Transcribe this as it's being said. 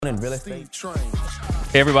In real estate.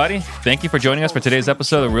 Hey everybody, thank you for joining us for today's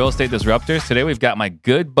episode of Real Estate Disruptors. Today we've got my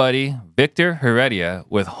good buddy Victor Heredia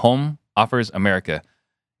with Home Offers America.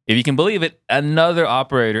 If you can believe it, another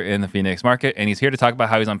operator in the Phoenix market, and he's here to talk about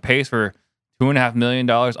how he's on pace for $2.5 million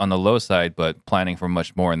on the low side, but planning for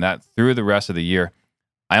much more, and that through the rest of the year.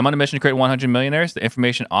 I am on a mission to create 100 millionaires. The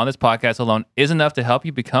information on this podcast alone is enough to help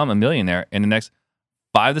you become a millionaire in the next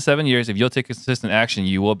 5 to 7 years. If you'll take consistent action,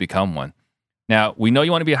 you will become one. Now, we know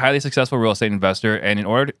you want to be a highly successful real estate investor, and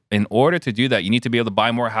in order to do that, you need to be able to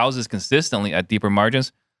buy more houses consistently at deeper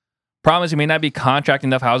margins. Problem is, you may not be contracting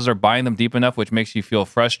enough houses or buying them deep enough, which makes you feel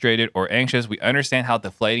frustrated or anxious. We understand how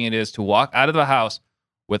deflating it is to walk out of the house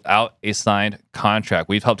without a signed contract.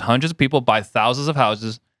 We've helped hundreds of people buy thousands of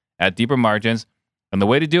houses at deeper margins, and the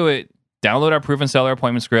way to do it, download our proven seller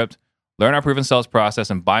appointment script, learn our proven sales process,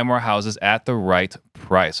 and buy more houses at the right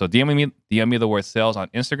price. So DM me the word sales on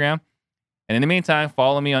Instagram. And in the meantime,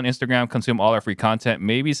 follow me on Instagram, consume all our free content,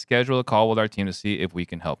 maybe schedule a call with our team to see if we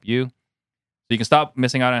can help you. So you can stop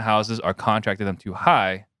missing out on houses or contracting them too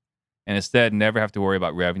high and instead never have to worry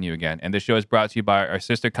about revenue again. And this show is brought to you by our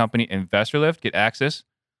sister company, InvestorLift. Get access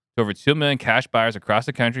to over 2 million cash buyers across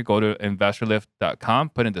the country. Go to investorlift.com,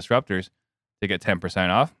 put in disruptors to get 10%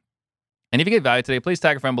 off. And if you get value today, please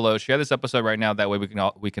tag a friend below. Share this episode right now. That way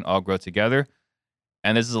we can all grow together.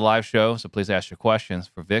 And this is a live show, so please ask your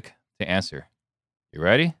questions for Vic to answer. You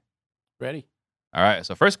ready? Ready. All right.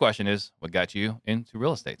 So first question is, what got you into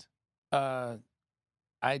real estate? I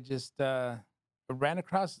just ran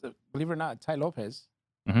across, believe it or not, Ty Lopez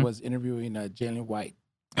was interviewing Jalen White.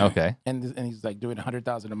 Okay. And he's like doing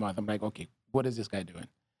 $100,000 a month. I'm like, okay, what is this guy doing?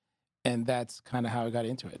 And that's kind of how I got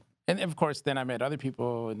into it. And of course, then I met other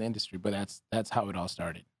people in the industry, but that's how it all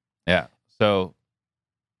started. Yeah. So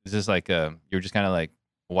is this like you're just kind of like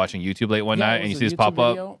watching YouTube late one night and you see this pop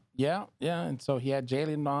up? Yeah. And so he had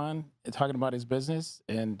Jalen on talking about his business,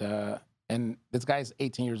 and this guy's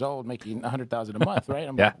 18 years old making $100,000 a month, right?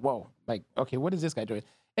 I'm like, whoa, like, okay, what is this guy doing?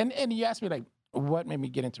 And you asked me like, what made me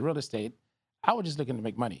get into real estate? I was just looking to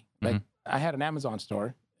make money. Like I had an Amazon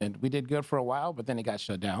store, and we did good for a while, but then it got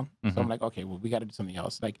shut down. So I'm like, okay, well, we got to do something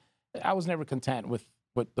else. Like I was never content with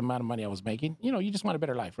the amount of money I was making. You know, you just want a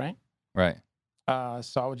better life, right? Right.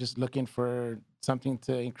 So I was just looking for something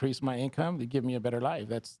to increase my income to give me a better life.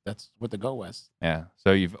 That's what the goal was. Yeah.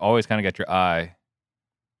 So you've always kind of got your eye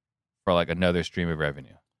for like another stream of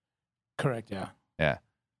revenue. Correct. Yeah. Yeah.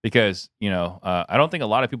 Because, I don't think a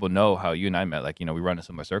lot of people know how you and I met. Like, we run in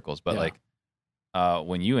similar circles, but like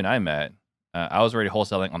when you and I met, I was already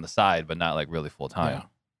wholesaling on the side, but not like really full time.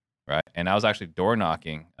 Yeah. Right. And I was actually door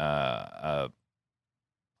knocking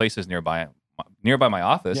places nearby my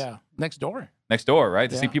office. Yeah. Next door, right?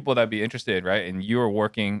 To see people that'd be interested, right? And you were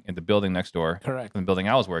working in the building next door. Correct. In the building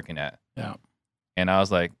I was working at. Yeah. And I was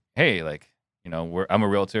like, hey, like, I'm a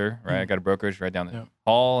realtor, right? I got a brokerage right down the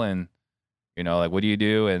hall, and like, what do you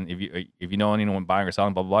do? And if you know anyone buying or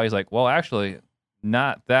selling, blah blah blah. He's like, well, actually,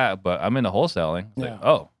 not that, but I'm into wholesaling. It's like,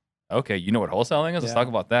 oh, okay, you know what wholesaling is? Let's talk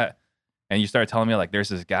about that. And you started telling me like, there's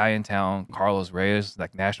this guy in town, Carlos Reyes,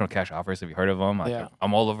 like National Cash Offers. Have you heard of him? Like,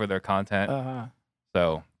 I'm all over their content.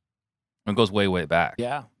 So it goes way, way back.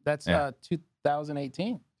 Yeah, that's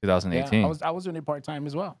 2018. 2018. Yeah, I was doing it part time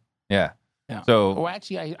as well. Yeah. Yeah. So, well,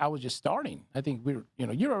 actually, I was just starting. I think we were,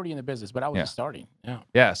 you're already in the business, but I was just starting. Yeah.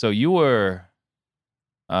 Yeah. So you were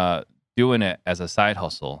doing it as a side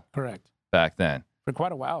hustle. Correct. Back then. For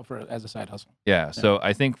quite a while as a side hustle. Yeah. So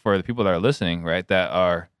I think for the people that are listening, right,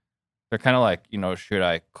 they're kind of like, should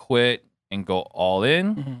I quit and go all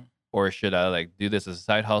in, or should I like do this as a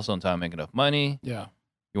side hustle until I make enough money? Yeah.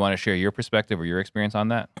 You want to share your perspective or your experience on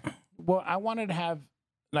that? Well, I wanted to have,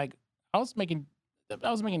 like, I was making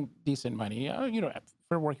decent money,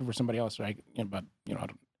 for working for somebody else, right? About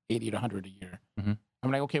 80 to 100 a year.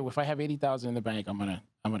 I'm like, okay, well, if I have 80,000 in the bank, I'm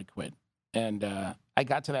gonna quit. And I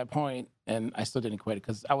got to that point, and I still didn't quit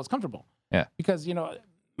because I was comfortable. Yeah. Because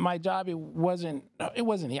my job, it wasn't. I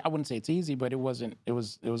wouldn't say it's easy, but it wasn't. It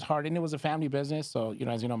was hard, and it was a family business. So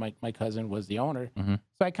as you know, my cousin was the owner, so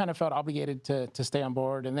I kind of felt obligated to stay on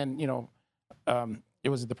board. And then it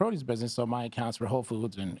was the produce business, so my accounts were Whole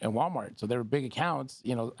Foods and Walmart. So they were big accounts,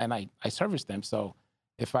 and I serviced them. So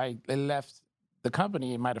if I left the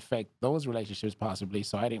company, it might affect those relationships possibly.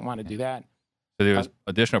 So I didn't want to do that. So there was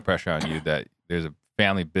additional pressure on you that there's a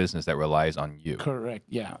family business that relies on you. Correct.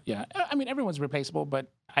 Yeah. I mean, everyone's replaceable,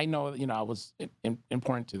 but I know, I was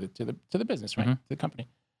important to the business, right? To the company.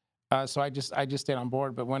 So I just stayed on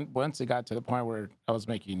board. But once it got to the point where I was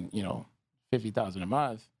making, $50,000 a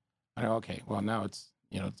month, I know, okay, well now it's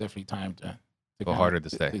definitely time to go harder to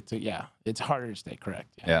stay. It's harder to stay. Correct.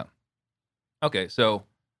 Yeah. Okay. So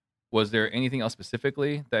was there anything else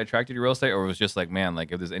specifically that attracted you to real estate, or was just like, man,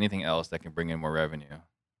 like if there's anything else that can bring in more revenue?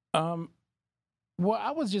 Um, well,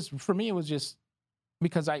 I was just for me, it was just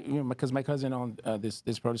because because my cousin owned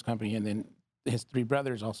this produce company, and then his three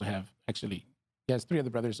brothers also have actually he has three other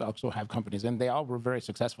brothers also have companies, and they all were very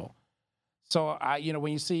successful. So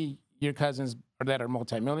when you see your cousins that are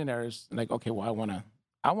multimillionaires, like, okay, well,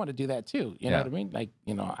 I want to do that too. You know what I mean? Like,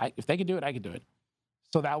 if they could do it, I could do it.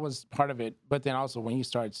 So that was part of it. But then also when you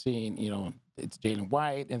start seeing, it's Jalen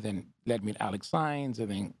White, and then led me to Alex Saenz, and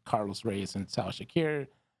then Carlos Reyes and Sal Shakir.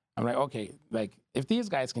 I'm like, okay, like if these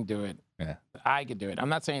guys can do it, I could do it. I'm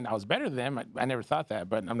not saying I was better than them. I never thought that,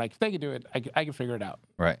 but I'm like, if they could do it, I could figure it out.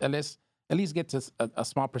 Right. At least get to a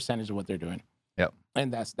small percentage of what they're doing. Yep.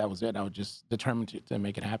 And that was it. I was just determined to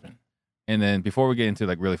make it happen. And then before we get into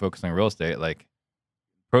like really focusing on real estate, like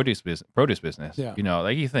produce business,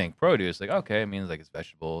 like you think produce, like, okay, it means like it's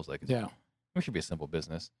vegetables, like it should be a simple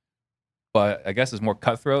business. But I guess it's more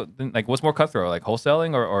cutthroat than like what's more cutthroat, like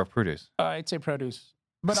wholesaling or produce? I'd say produce.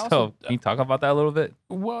 But so also, can you talk about that a little bit?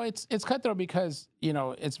 Well, it's cutthroat because,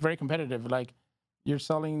 it's very competitive. Like you're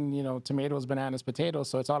selling, tomatoes, bananas, potatoes,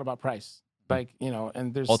 so it's all about price. Like,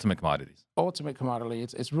 and there's ultimate commodities. Ultimate commodity.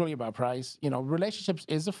 It's really about price. Relationships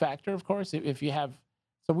is a factor, of course. If you have,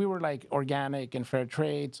 so we were like organic and fair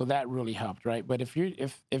trade, so that really helped, right? But if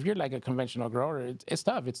you're like a conventional grower, it's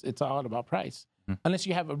tough. It's all about price, unless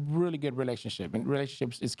you have a really good relationship, and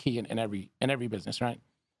relationships is key in every business, right?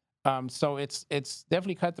 So it's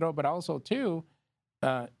definitely cutthroat, but also too,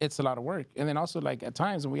 it's a lot of work. And then also like at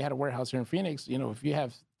times when we had a warehouse here in Phoenix, if you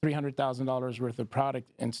have $300,000 worth of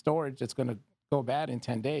product in storage that's going to go bad in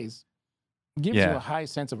 10 days, gives you a high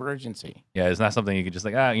sense of urgency. Yeah, it's not something you can just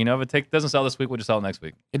like, if it doesn't sell this week, we'll just sell it next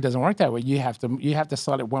week. It doesn't work that way. You have to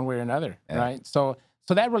sell it one way or another, right? So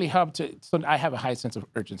that really helped. So I have a high sense of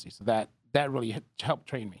urgency. So that really helped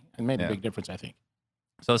train me and made a big difference, I think.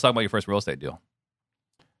 So let's talk about your first real estate deal.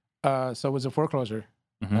 So it was a foreclosure,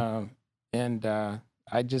 and I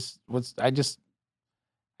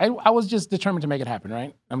was just determined to make it happen,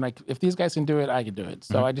 right? I'm like, if these guys can do it, I can do it.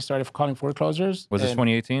 So I just started calling foreclosures. Was this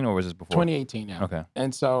 2018 or was this before? 2018, yeah. Okay.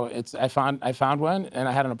 And so I found one, and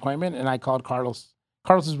I had an appointment, and I called Carlos.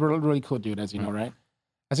 Carlos is a really, really cool dude, as you know, right?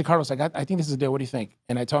 I said, Carlos, I think this is a deal. What do you think?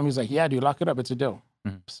 And I told him, he's like, yeah, dude, lock it up. It's a deal.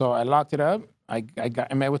 So I locked it up. I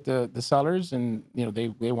met with the sellers, and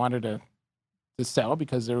they wanted to sell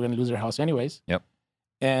because they were going to lose their house anyways. Yep.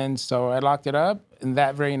 And so I locked it up, and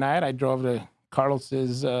that very night I drove to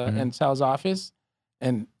Carlos's and Sal's office,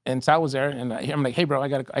 and Sal was there, and I'm like, hey bro, I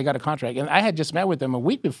got a contract, and I had just met with them a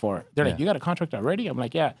week before. They're like, you got a contract already? I'm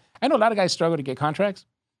like, yeah. I know a lot of guys struggle to get contracts,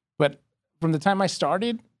 but from the time I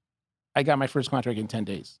started, I got my first contract in 10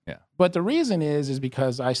 days. Yeah. But the reason is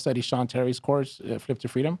because I studied Sean Terry's course, Flip to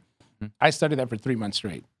Freedom. I studied that for 3 months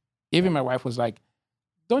straight. Even my wife was like,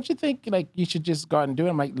 don't you think like you should just go out and do it?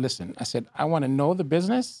 I'm like, listen, I said, I want to know the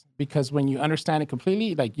business, because when you understand it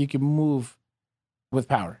completely, like you can move with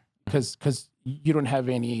power, because you don't have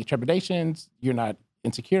any trepidations, you're not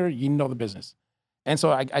insecure, you know the business. And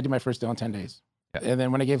so I did my first deal in 10 days. Yeah. And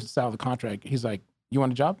then when I gave Sal the contract, he's like, you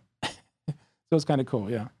want a job? So it's kind of cool,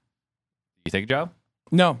 yeah. You take a job?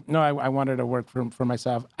 No, I wanted to work for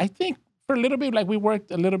myself. I think for a little bit, like we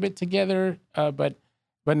worked a little bit together, but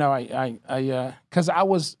no,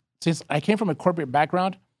 because since I came from a corporate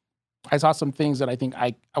background, I saw some things that I think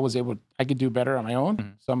I could do better on my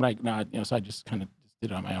own. So I'm like, nah, so I just kind of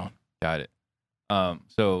did it on my own. Got it.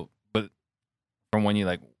 But from when you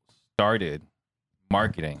like started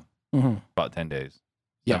marketing, about 10 days,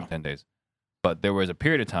 10 days, but there was a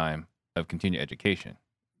period of time of continued education.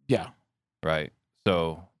 Yeah. Right.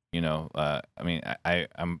 So, I mean, I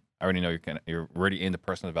already know you're already into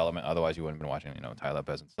personal development. Otherwise, you wouldn't have been watching, Tai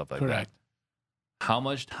Lopez and stuff like Correct. that. How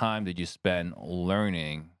much time did you spend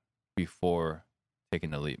learning before taking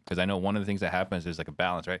the leap? Because I know one of the things that happens is like a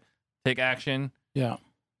balance, right? Take action. Yeah.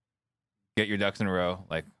 Get your ducks in a row.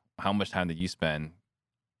 Like, how much time did you spend?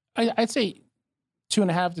 I'd say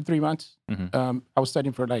 2.5 to 3 months. I was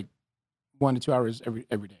studying for like 1 to 2 hours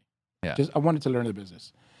every day. Yeah. I wanted to learn the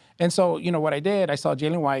business. And so, what I did, I saw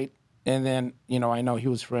Jalen White, and then, I know he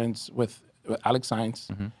was friends with Alex Saenz,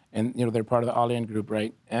 and, they're part of the All In group,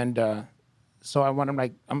 right? And so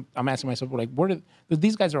I'm asking myself, like,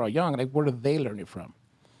 these guys are all young, like, where do they learn it from?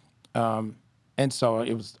 And so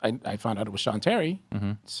I found out it was Sean Terry.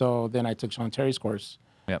 So then I took Sean Terry's course.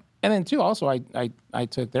 Yep. And then too, also I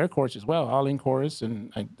took their course as well, All In course,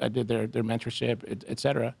 and I did their mentorship, et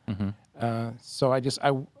cetera.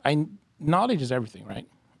 So knowledge is everything, right?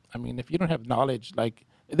 I mean, if you don't have knowledge, like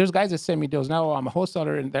there's guys that send me deals now, I'm a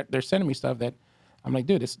wholesaler, and they're sending me stuff that I'm like,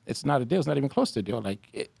 dude, it's not a deal. It's not even close to a deal.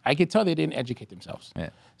 Like, I could tell they didn't educate themselves. Yeah.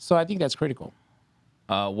 So I think that's critical.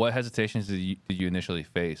 What hesitations did you initially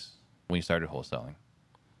face when you started wholesaling?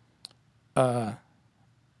 Well,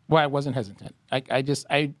 I wasn't hesitant.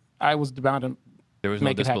 I was bound to. There was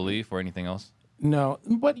no disbelief or anything else? No,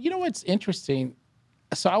 but you know what's interesting?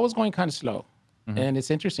 So I was going kind of slow, and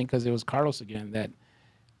it's interesting because it was Carlos again that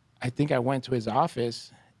I think I went to his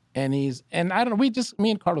office, and I don't know,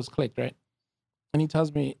 me and Carlos clicked, right? And he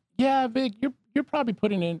tells me, "Yeah, Vic, you're probably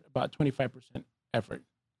putting in about 25% effort."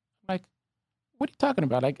 I'm like, what are you talking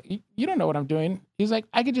about? Like, you don't know what I'm doing. He's like,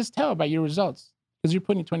 I could just tell by your results because you're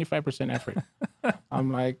putting 25% effort.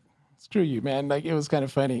 I'm like, screw you, man. Like, it was kind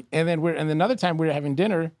of funny. And then another time we were having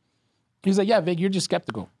dinner. He's like, yeah, Vic, you're just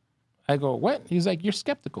skeptical. I go, what? He's like, you're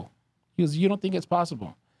skeptical. He goes, you don't think it's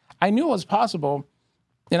possible. I knew it was possible,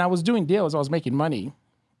 and I was doing deals. I was making money.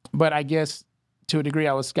 But I guess to a degree,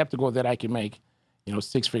 I was skeptical that I could make,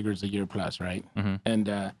 6 figures a year plus, right?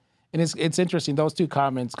 And it's interesting. Those two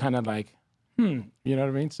comments kind of like, you know what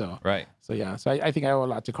I mean? So right. So yeah. So I think I owe a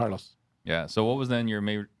lot to Carlos. Yeah. So what was then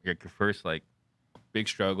your first like big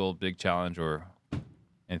struggle, big challenge, or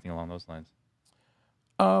anything along those lines?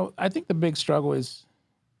 I think the big struggle is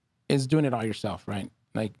doing it all yourself, right?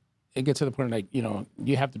 Like, it gets to the point like,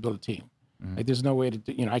 you have to build a team. Like, there's no way to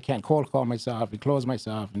do, I can't cold call myself and close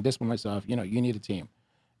myself and discipline myself. You need a team.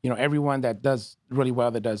 Everyone that does really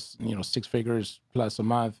well, that does, 6 figures plus a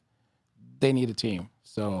month, they need a team.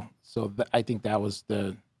 So I think that was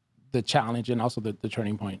the challenge and also the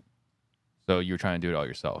turning point. So you were trying to do it all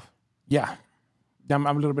yourself? Yeah. I'm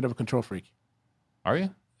a little bit of a control freak. Are you?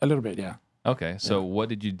 A little bit, yeah. Okay. So what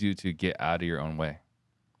did you do to get out of your own way?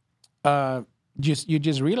 You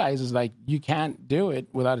just realize is like, you can't do it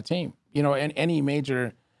without a team. And any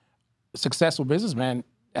major successful businessman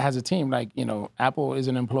has a team. Like, Apple is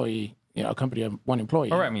an employee, a company of one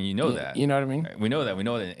employee. All right. I mean, that. You know what I mean? We know that. We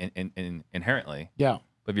know that inherently. Yeah.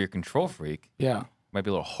 But if you're a control freak, yeah, it might be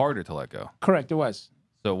a little harder to let go. Correct. It was.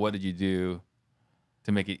 So what did you do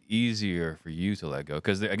to make it easier for you to let go?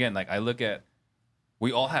 Because again, like, I look at,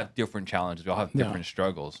 we all have different challenges. We all have different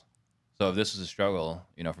struggles. So if this is a struggle,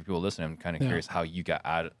 for people listening, I'm kind of curious how you got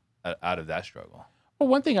out of that struggle. Well,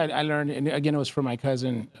 one thing I learned, and again, it was from my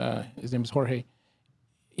cousin. His name is Jorge.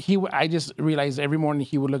 I just realized every morning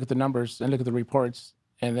he would look at the numbers and look at the reports,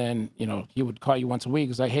 and then he would call you once a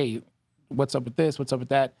week. It's like, hey, what's up with this? What's up with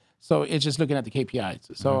that? So it's just looking at the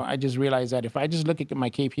KPIs. So I just realized that if I just look at my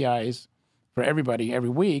KPIs for everybody every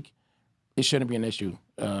week, it shouldn't be an issue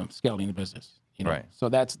scaling the business. Right. So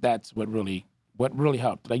that's what really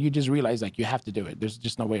helped. Like, you just realize like you have to do it. There's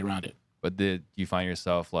just no way around it. But did you find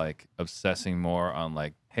yourself like obsessing more on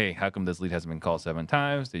like, hey, how come this lead hasn't been called 7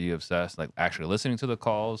 times? Did you obsess like actually listening to the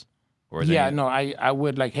calls? Or I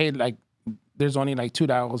would like, hey, like, there's only like $2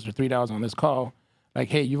 or $3 on this call. Like,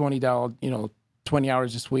 hey, you've only dialed 20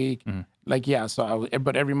 hours this week. Like, yeah. So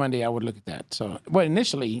but every Monday I would look at that. So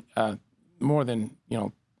initially more than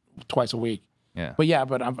twice a week. Yeah.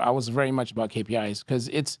 But I was very much about KPIs because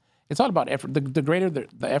it's all about effort. The greater the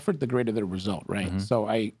effort, the greater the result, right? So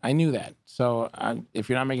I knew that. So if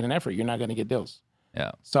you're not making an effort, you're not going to get deals.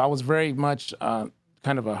 Yeah. So I was very much kind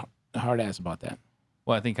of a hard ass about that.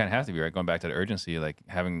 Well, I think it kind of has to be, right? Going back to the urgency, like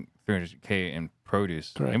having $300K in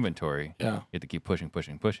produce inventory, you have to keep pushing.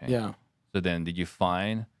 Yeah. So then did you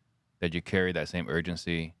find that you carry that same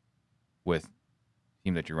urgency with the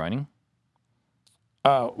team that you're running?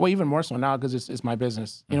 Well, even more so now because it's my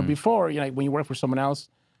business. Before, when you work for someone else,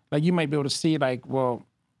 like, you might be able to see like, well,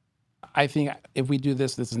 I think if we do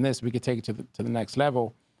this, this, and this, we could take it to the next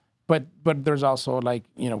level. But there's also like,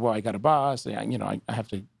 well, I got a boss. I have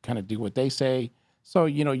to kind of do what they say. So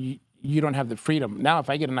you don't have the freedom now. If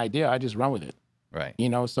I get an idea, I just run with it. Right.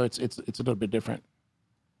 So it's a little bit different.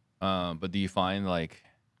 But do you find like,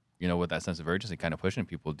 with that sense of urgency kind of pushing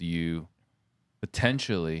people, do you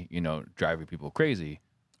potentially, driving people crazy?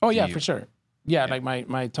 Oh, yeah, for sure. Yeah, like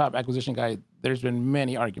my top acquisition guy, there's been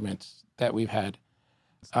many arguments that we've had.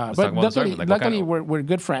 But luckily we're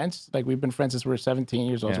good friends. Like, we've been friends since we were 17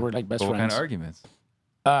 years old. So we're like best friends. What kind of arguments?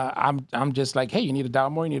 I'm just like, hey, you need to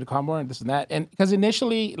dial more, you need to call more, and this and that. And because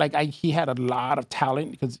initially, like, he had a lot of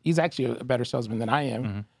talent because he's actually a better salesman than I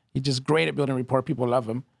am. He's just great at building rapport. People love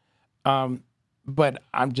him. But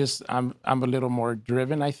I'm a little more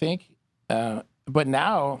driven, I think. But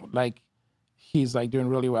now, like, he's like doing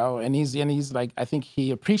really well, and he's like, I think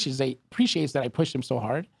he appreciates that I pushed him so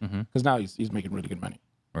hard because now he's making really good money.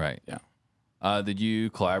 Right. Yeah. Did you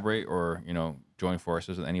collaborate or join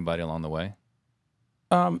forces with anybody along the way?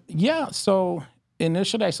 Yeah. So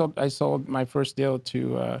initially, I sold my first deal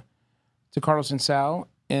to Carlos and Sal,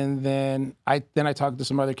 And then I talked to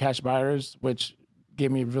some other cash buyers, which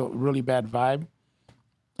gave me a really bad vibe.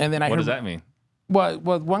 And then what does that mean? Well,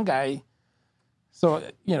 one guy. So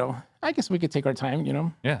I guess we could take our time.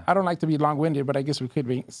 Yeah. I don't like to be long-winded, but I guess we could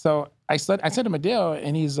be. So I sent him a deal,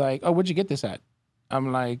 and he's like, "Oh, where'd you get this at?"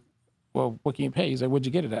 I'm like, "Well, what can you pay?" He's like, "Where'd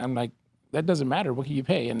you get it at?" I'm like, "That doesn't matter. What can you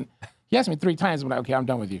pay?" And he asked me 3 times. I'm like, "Okay, I'm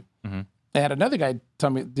done with you." Mm-hmm. I had another guy tell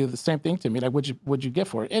me do the same thing to me, like, "What'd you get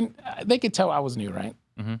for it?" And they could tell I was new, right?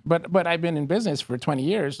 Mm-hmm. But I've been in business for 20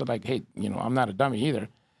 years, so like, hey, I'm not a dummy either.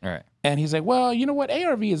 All right. And he's like, "Well, you know what?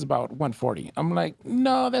 ARV is about 140." I'm like,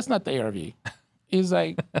 "No, that's not the ARV." He's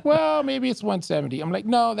like, "Well, maybe it's 170." I'm like,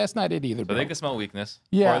 "No, that's not it either, So bro." they can smell weakness,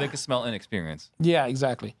 Yeah. or they can smell inexperience. Yeah,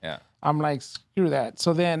 exactly. Yeah. I'm like, screw that.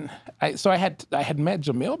 So then, I had met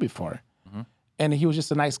Jamil before, and he was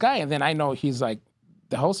just a nice guy. And then I know he's like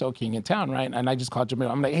the wholesale king in town, right? And I just called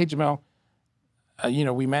Jamil. I'm like, "Hey, Jamil,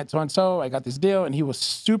 we met so and so. I got this deal," and he was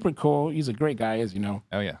super cool. He's a great guy, as you know.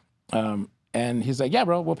 Oh yeah. And he's like, "Yeah,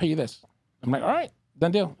 bro, we'll pay you this." I'm like, "All right,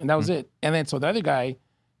 done deal." And that was it. And then so the other guy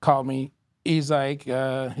called me. He's like,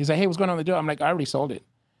 "Hey, what's going on with the deal?" I'm like, "I already sold it."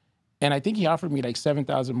 And I think he offered me like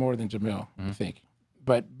 7,000 more than Jamil, I think.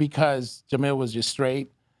 But because Jamil was just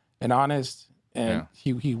straight and honest, and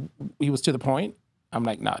he was to the point, I'm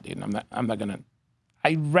like, "Nah, dude, I'm not gonna.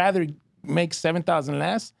 I'd rather make 7,000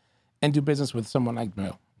 less and do business with someone like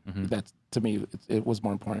Jamil. That's, to me, it was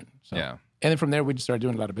more important." So. Yeah. And then from there, we just started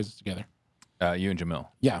doing a lot of business together. You and Jamil.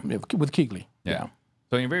 Yeah, with Keegley. Yeah.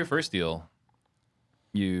 So in your very first deal,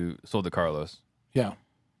 you sold to Carlos. Yeah.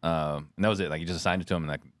 And that was it. Like you just assigned it to him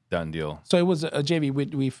and like done deal. So it was a JV.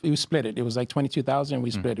 We split it. It was like 22,000.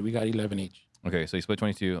 We split it. We got 11 each. Okay, so you split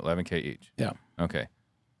 22, 11K each. Yeah. Okay.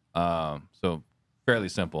 So fairly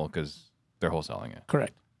simple because they're wholesaling it.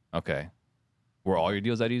 Correct. Okay. Were all your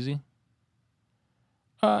deals that easy?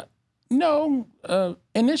 No.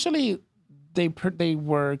 Initially, they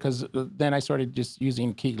were, because then I started just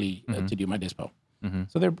using Keegley to do my dispo.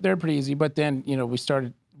 So they're pretty easy. But then we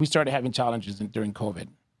started having challenges during COVID.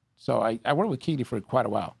 So I worked with Keegley for quite a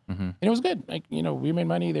while, and it was good. Like we made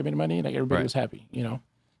money, they made money, like everybody was happy.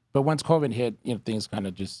 But once COVID hit, things kind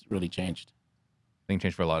of just really changed. Things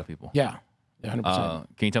changed for a lot of people. Yeah, 100%.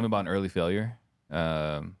 Can you tell me about an early failure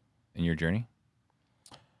in your journey?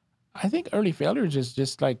 I think early failure is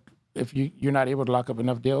just like if you're not able to lock up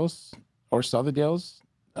enough deals or sell the deals.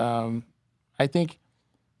 I think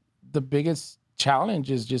the biggest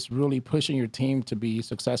challenge is just really pushing your team to be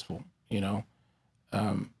successful.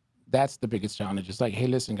 That's the biggest challenge. It's like, hey,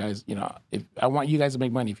 listen, guys, if I want you guys to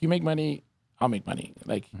make money. If you make money, I'll make money.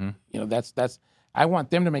 Like, that's I want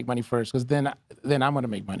them to make money first, because then I'm going to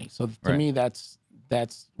make money. So to me, that's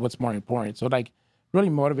what's more important. So like, really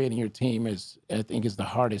motivating your team is, I think, is the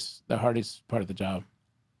hardest part of the job.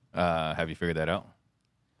 Have you figured that out?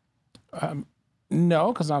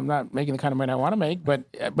 No, because I'm not making the kind of money I want to make, but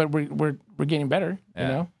we're getting better,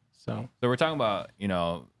 So we're talking about,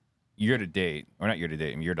 year to date, or not year to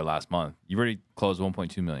date, year to last month. You've already closed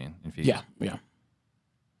 1.2 million in fees. Yeah.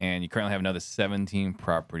 And you currently have another 17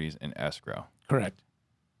 properties in escrow. Correct.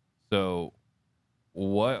 So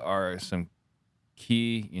what are some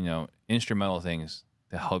key, instrumental things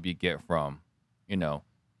to help you get from,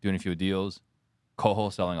 doing a few deals,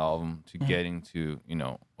 co-wholesaling all of them, to getting to,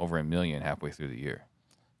 over 1 million halfway through the year?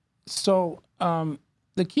 So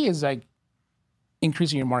the key is like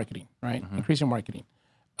increasing your marketing, right? Increasing marketing.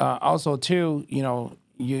 Also, too,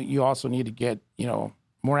 you also need to get,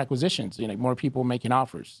 more acquisitions, more people making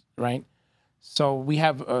offers, right? So we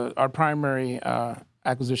have our primary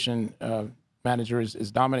acquisition manager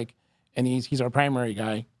is Dominic, and he's our primary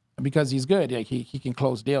guy because he's good. Like he can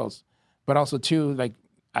close deals, but also too, like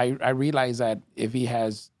I realize that if he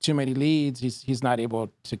has too many leads, he's not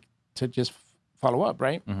able to just follow up,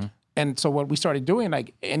 right? And so what we started doing,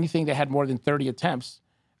 like anything that had more than 30 attempts,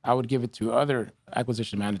 I would give it to other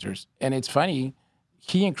acquisition managers. And it's funny,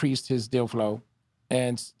 he increased his deal flow,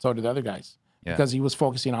 and so did the other guys, because he was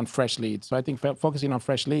focusing on fresh leads. So I think focusing on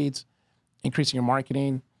fresh leads, increasing your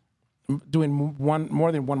marketing, doing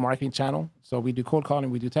more than one marketing channel. So we do cold calling,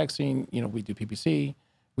 we do texting, we do PPC,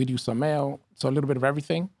 we do some mail. So a little bit of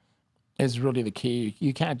everything is really the key.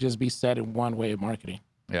 You can't just be set in one way of marketing.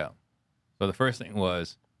 Yeah. So the first thing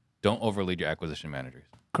was, don't overlead your acquisition managers.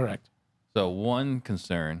 Correct. So one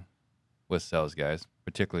concern with sales guys,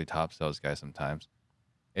 particularly top sales guys sometimes,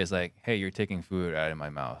 is like, hey, you're taking food out of my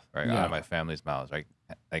mouth, right? Out of my family's mouths, right?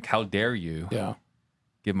 Like, how dare you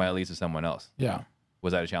give my leads to someone else? Yeah.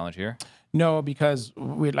 Was that a challenge here? No, because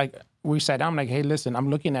we sat down, like, hey, listen, I'm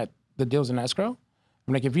looking at the deals in escrow.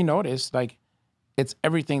 I'm like, if you notice, like, it's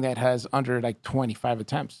everything that has under like 25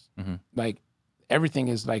 attempts. Like everything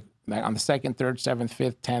is like on the 2nd, 3rd, 7th,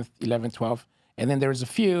 5th, 10th, 11th, 12th. And then there's a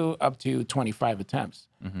few up to 25 attempts.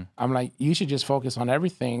 I'm like, you should just focus on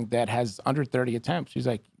everything that has under 30 attempts. She's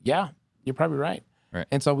like, yeah, you're probably right.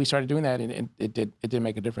 And so we started doing that, and it did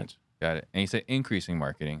make a difference. Got it. And you said increasing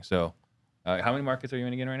marketing. So how many markets are you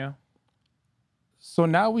in again right now? So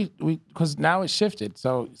now because now it's shifted.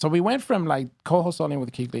 So we went from like co-wholesaling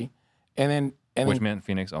with Kuechly, Which meant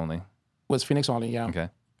Phoenix only. Was Phoenix only, yeah. Okay.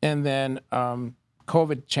 And then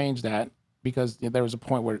COVID changed that because there was a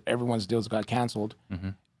point where everyone's deals got canceled.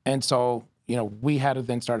 And so, we had to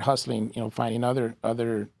then start hustling, finding other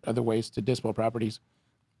ways to dispo properties.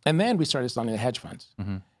 And then we started selling the hedge funds.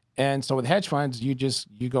 And so with hedge funds, you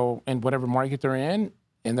go in whatever market they're in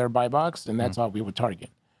their buy box, and that's all we would target.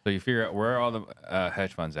 So you figure out where are all the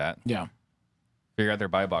hedge funds at. Yeah. Figure out their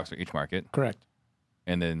buy box for each market. Correct.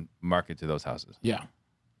 And then market to those houses. Yeah.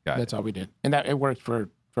 That's all we did. And that it worked for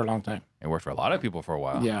a long time. It worked for a lot of people for a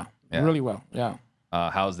while. Yeah. Really well. Yeah.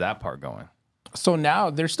 How's that part going? So now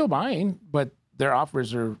they're still buying, but their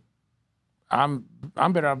offers are, I'm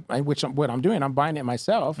better, what I'm doing, I'm buying it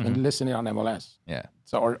myself and listing it on MLS. Yeah.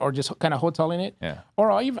 So, or just kind of hoteling it. Yeah.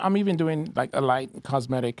 Or I'm even doing like a light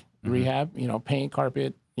cosmetic rehab, paint,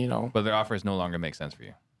 carpet, But their offers no longer make sense for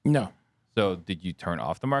you. No. So did you turn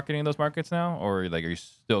off the marketing in those markets now? Or like, are you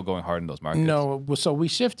still going hard in those markets? No. So we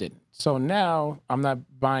shifted. So now I'm not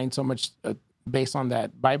buying so much based on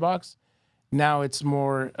that buy box. Now it's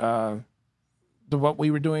more what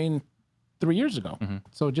we were doing 3 years ago.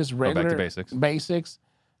 So just regular back to basics,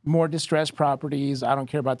 more distressed properties. I don't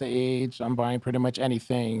care about the age. I'm buying pretty much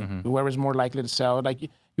anything. Whoever's more likely to sell. Like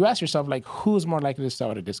you ask yourself, like, who's more likely to sell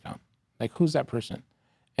at a discount? Like, who's that person?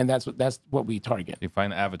 And that's what we target. You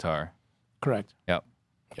find the avatar. Correct. Yep.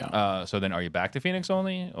 Yeah. So then are you back to Phoenix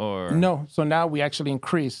only or? No. So now we actually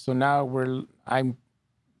increased. So now I'm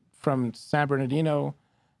from San Bernardino,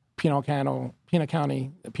 Pima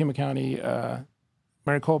County,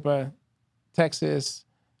 Maricopa, Texas,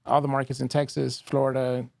 all the markets in Texas,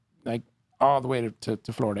 Florida, like all the way to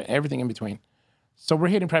Florida, everything in between. So we're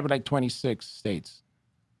hitting probably like 26 cities.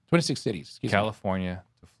 California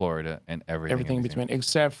to Florida and everything in between.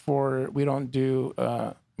 Except for we don't do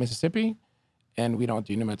Mississippi and we don't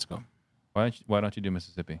do New Mexico. Why don't you do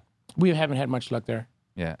Mississippi? We haven't had much luck there.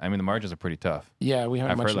 Yeah, I mean the margins are pretty tough. Yeah, we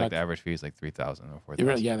haven't. I've much heard like luck. the average fee is like $3,000 or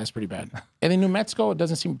 $4,000. Yeah, that's pretty bad. And in New Mexico, it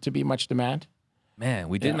doesn't seem to be much demand. Man,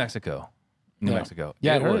 we did Mexico. New Mexico.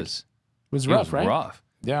 Yeah, it was rough, right? Rough.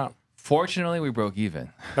 Yeah. Fortunately, we broke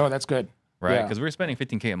even. Oh, that's good. Right, because we were spending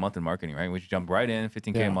 $15K a month in marketing, right? We jumped right in,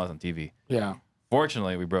 $15K a month on TV. Yeah.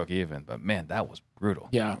 Fortunately, we broke even, but man, that was brutal.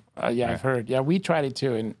 Yeah, I've heard. Yeah, we tried it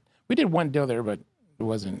too, and we did one deal there, but it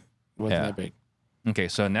wasn't that big. Okay,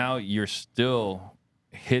 so now you're still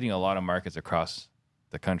hitting a lot of markets across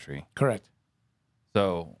the country. Correct.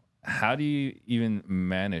 So how do you even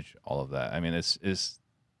manage all of that? I mean, it's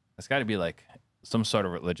got to be like some sort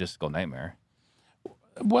of logistical nightmare.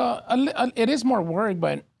 Well, it is more work,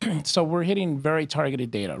 but so we're hitting very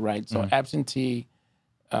targeted data, right? So absentee,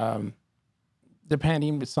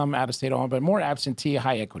 depending, some out of state on, but more absentee,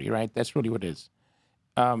 high equity, right? That's really what it is.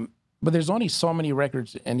 But there's only so many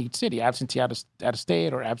records in each city. Absentee out of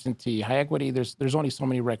state or absentee high equity. There's only so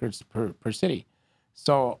many records per city.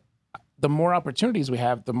 So the more opportunities we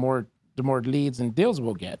have, the more leads and deals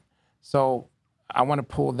we'll get. So I want to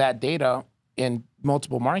pull that data in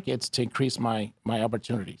multiple markets to increase my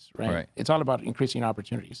opportunities, right? It's all about increasing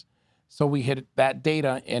opportunities. So we hit that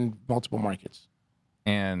data in multiple markets.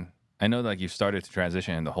 And I know like you've started to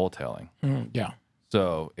transition into wholesaling. Yeah.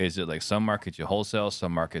 So is it like some markets you wholesale,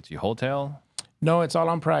 some markets you wholesale? No, it's all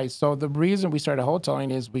on price. So the reason we started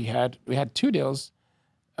wholesaling is we had two deals.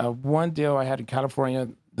 One deal I had in California,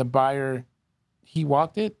 the buyer, he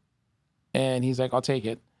walked it and he's like, I'll take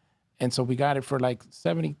it. And so we got it for like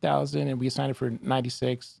 $70,000 and we signed it for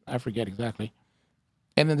 $96,000. I forget exactly.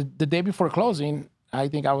 And then the day before closing, I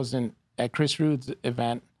think I was at Chris Rude's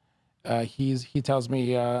event. He tells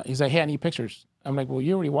me, he's like, hey, I need pictures. I'm like, well,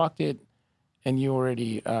 you already walked it and you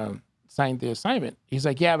already signed the assignment. He's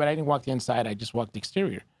like, yeah, but I didn't walk the inside. I just walked the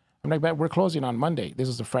exterior. I'm like, but we're closing on Monday. This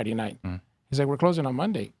is a Friday night. He's like, we're closing on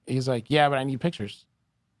Monday. He's like, yeah, but I need pictures.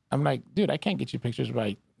 I'm like, dude, I can't get you pictures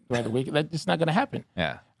by the week. It's not going to happen.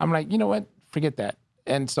 Yeah. I'm like, you know what? Forget that.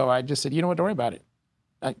 And so I just said, you know what? Don't worry about it.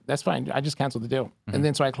 That's fine. I just canceled the deal. And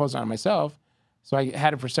then so I closed on it myself. So I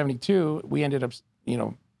had it for 72. We ended up,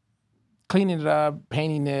 cleaning it up,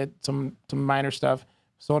 painting it, some minor stuff,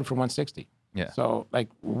 sold it for 160. Yeah. So like,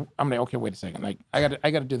 I'm like, okay, wait a second. Like I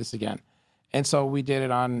got to do this again. And so we did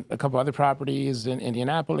it on a couple other properties in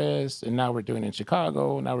Indianapolis, and now we're doing it in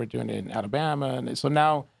Chicago. Now we're doing it in Alabama. And so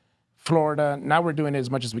now Florida. Now we're doing it as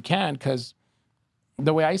much as we can because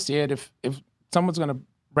the way I see it, if someone's going to,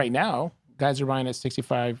 right now, guys are buying at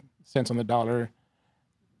 65 cents on the dollar,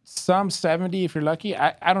 some 70 if you're lucky.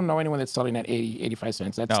 I don't know anyone that's selling at 80, 85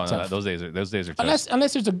 cents. That's No, tough. those days are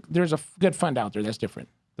unless there's a good fund out there, that's different.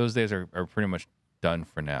 those days are pretty much done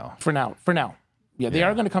for now. For now. Yeah, they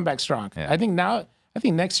are going to come back strong. Yeah. I think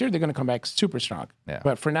next year they're going to come back super strong. Yeah.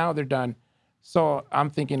 But for now they're done. So I'm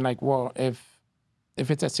thinking like, well, if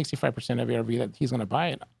it's at 65% of ARV that he's going to buy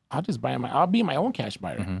it, I'll just buy I'll be my own cash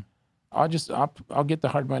buyer. Mm-hmm. I'll get the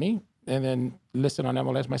hard money and then list it on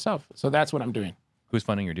MLS myself. So that's what I'm doing. Who's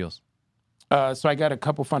funding your deals? So I got a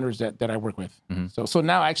couple funders that I work with. Mm-hmm. So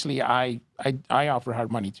now actually I offer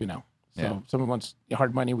hard money too now. So Yeah. if someone wants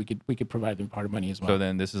hard money, we could provide them hard money as well. So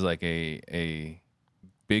then this is like a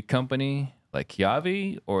big company like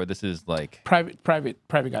Kiavi, or this is like private guys.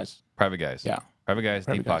 private guys. Yeah. Private guys,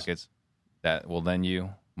 Private deep guys. pockets that will lend you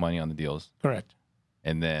money on the deals. Correct.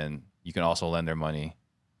 And then you can also lend their money.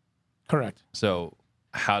 Correct. So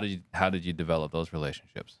how did you develop those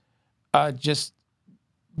relationships? Just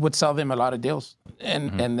would sell them a lot of deals,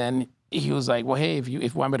 and then he was like, "Well, hey, if you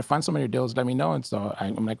want me to fund some of your deals, let me know." And so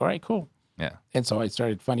I'm like, "All right, cool." Yeah. And so I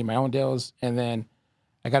started funding my own deals, and then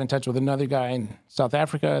I got in touch with another guy in South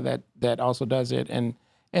Africa that also does it, and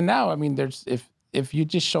now I mean, there's if you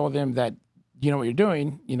just show them that you know what you're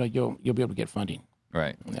doing, you know you'll be able to get funding.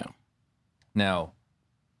 Right. Yeah. Now,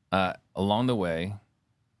 along the way,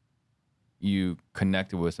 you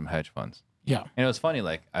connected with some hedge funds. Yeah. And it was funny,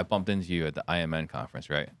 like I bumped into you at the IMN conference,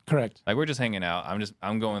 right? Correct. Like we're just hanging out.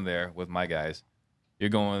 I'm going there with my guys. You're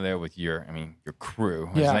going there with your crew.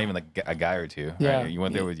 It's Yeah. not even like a guy or two. Yeah. Right? You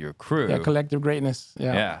went there with your crew. Yeah. Collective greatness.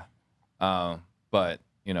 Yeah. Yeah. But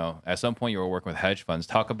you know, at some point you were working with hedge funds.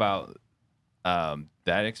 Talk about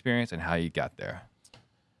that experience and how you got there.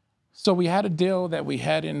 So we had a deal that we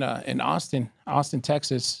had in Austin,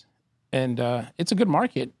 Texas, and it's a good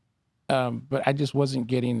market, but I just wasn't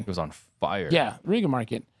getting. It was on fire. Yeah, really good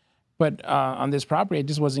market, but on this property, I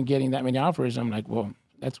just wasn't getting that many offers. I'm like, well,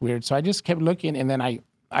 that's weird. So I just kept looking, and then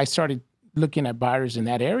I started looking at buyers in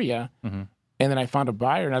that area, and then I found a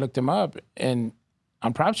buyer, and I looked him up, and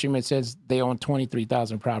on PropStream it says they own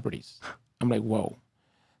 23,000 properties. I'm like, whoa.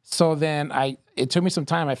 So then it took me some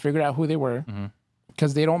time. I figured out who they were.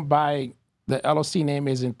 Because they don't buy, the LLC name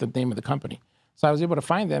isn't the name of the company. So I was able to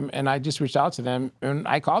find them, and I just reached out to them, and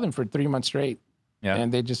I called them for 3 months straight,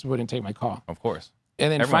 and they just wouldn't take my call. Of course. And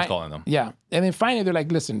then Everyone's calling them. Yeah. And then finally, they're like,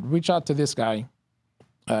 listen, reach out to this guy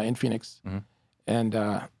in Phoenix. And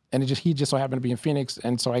he just so happened to be in Phoenix.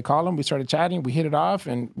 And so I called him, we started chatting, we hit it off,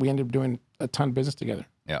 and we ended up doing a ton of business together.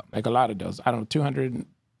 Yeah. Like a lot of deals. I don't know, 200,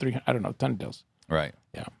 300, I don't know, a ton of deals. Right.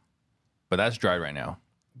 Yeah. But that's dry right now.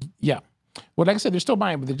 Yeah. Well, like I said, they're still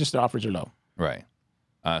buying, but the offers are low. Right.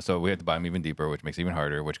 So we have to buy them even deeper, which makes it even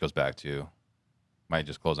harder, which goes back to might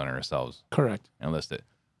just close on it ourselves. Correct. And list it.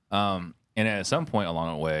 And at some point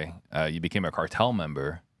along the way, you became a cartel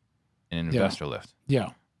member in an investor lift.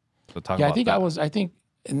 Yeah. So talk about that. I think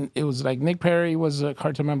it was like Nick Perry was a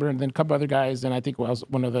cartel member, and then a couple other guys, and I think I was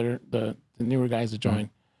one of the newer guys that joined,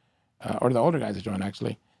 or the older guys that joined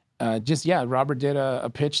actually. Robert did a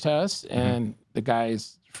pitch to us, and the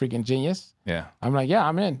guy's freaking genius. Yeah. I'm like, yeah,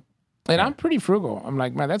 I'm in. And I'm pretty frugal. I'm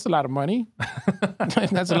like, man, that's a lot of money.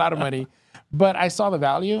 That's a lot of money. But I saw the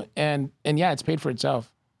value, and yeah, it's paid for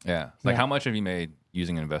itself. Yeah. Like how much have you made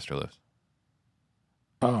using an investor lift?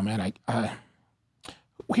 Oh man,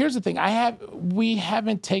 here's the thing. We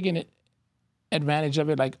haven't taken advantage of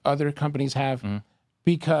it like other companies have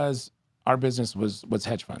because our business was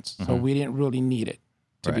hedge funds. So we didn't really need it,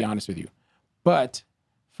 to be honest with you. But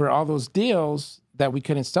for all those deals that we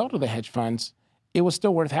couldn't sell to the hedge funds, it was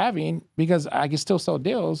still worth having because I could still sell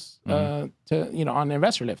deals on the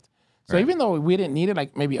investor lift. So even though we didn't need it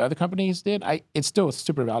like maybe other companies did, it's still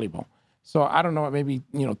super valuable. So I don't know, maybe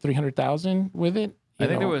 300,000 with it. I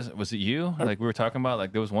think there was it you? Like we were talking about,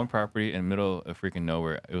 like there was one property in the middle of freaking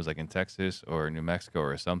nowhere. It was like in Texas or New Mexico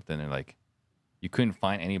or something, and like you couldn't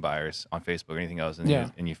find any buyers on Facebook or anything else, and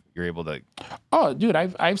you're able to. Oh, dude,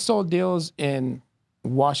 I've sold deals in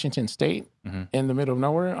Washington State, in the middle of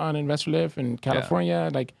nowhere on investor lift in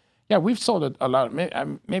California. We've sold a lot.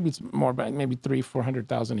 Maybe it's more, but maybe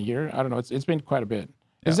 300,000-400,000 a year. I don't know. It's been quite a bit.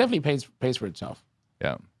 It definitely pays for itself.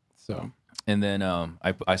 Yeah. So. And then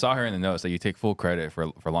I saw her in the notes that you take full credit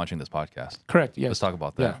for launching this podcast. Correct. Yes. Let's talk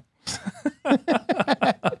about that. Yeah.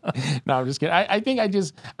 No, I'm just kidding. I think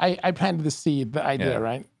I planted the seed, the idea,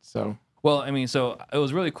 right? So. Well, I mean, so it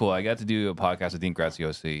was really cool. I got to do a podcast with Dean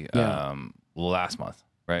Graziosi last month,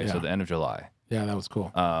 right? Yeah. So the end of July. Yeah, that was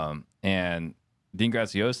cool. And Dean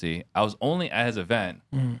Graziosi, I was only at his event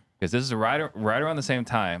Because this is right around the same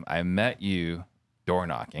time I met you door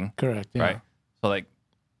knocking. Correct. Yeah. Right. So like,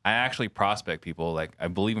 I actually prospect people. Like, I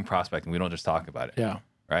believe in prospecting. We don't just talk about it. Yeah.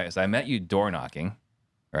 Right. So I met you door knocking.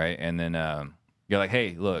 Right. And then you're like,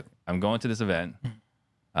 hey, look, I'm going to this event.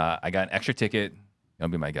 I got an extra ticket. You'll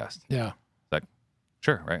be my guest. Yeah. It's like,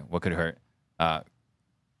 sure. Right. What could hurt?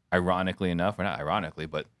 Ironically enough, or not ironically,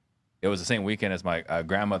 but it was the same weekend as my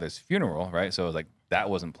grandmother's funeral. Right. So it was like, that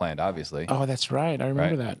wasn't planned, obviously. Oh, that's right. I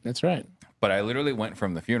remember that. That's right. But I literally went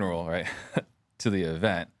from the funeral, right, to the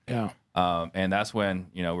event. Yeah. And that's when,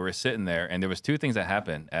 we were sitting there, and there was two things that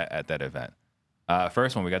happened at that event.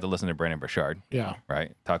 First one, we got to listen to Brandon Burchard. Yeah.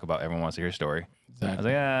 Right. Talk about everyone wants to hear a story.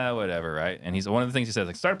 Exactly. I was like, whatever. Right. And he's one of the things he says,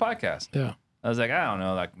 like, start a podcast. Yeah. I was like, I don't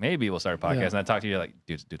know, like maybe we'll start a podcast. Yeah. And I talked to you like,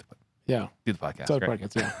 do the podcast. Start a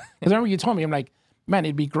podcast. Yeah. Because remember you told me, I'm like, man,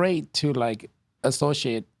 it'd be great to like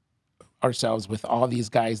associate ourselves with all these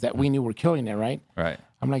guys that we knew were killing it. Right. Right.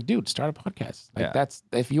 I'm like, dude, start a podcast. Like Yeah. that's,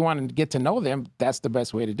 if you want to get to know them, that's the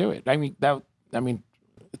best way to do it. I mean,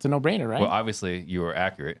 it's a no brainer, right? Well, obviously you were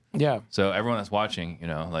accurate. Yeah. So everyone that's watching,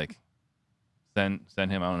 like send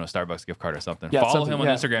him, I don't know, Starbucks gift card or something. Yeah, Follow something, him on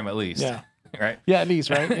yeah. Instagram at least. Yeah. Right. Yeah. At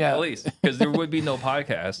least, right? Yeah. At least, because there would be no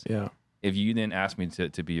podcast Yeah. if you didn't ask me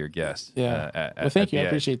to be your guest. Yeah. Well, thank you. I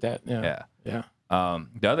appreciate that. Yeah. Yeah. Yeah.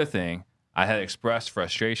 The other thing, I had expressed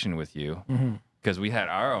frustration with you because we had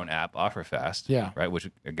our own app, OfferFast, Yeah. right, which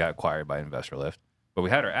got acquired by InvestorLift. But we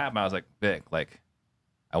had our app, and I was like, Vic, like,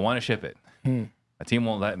 I want to ship it. My team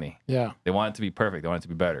won't let me. Yeah. They want it to be perfect. They want it to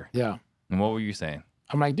be better. Yeah. And what were you saying?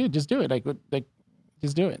 I'm like, dude, just do it. Like,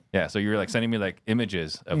 just do it. Yeah. So you were like sending me like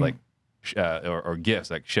images of like, or gifts,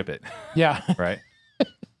 like ship it, Yeah. right?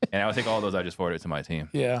 And I would take all those, I just forward it to my team.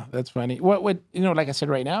 Yeah. That's funny. What, like I said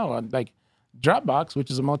right now, like Dropbox,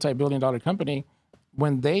 which is a multi-billion-dollar company,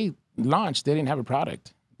 when they launched, they didn't have a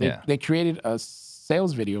product. They created a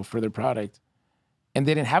sales video for their product, and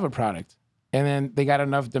they didn't have a product. And then they got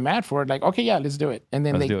enough demand for it, like, okay, yeah, let's do it. And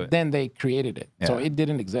then they created it. Yeah. So it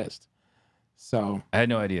didn't exist. So I had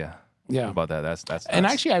no idea about that. That's and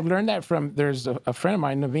actually I've learned that from there's a friend of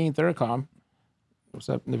mine, Naveen Thuricom. What's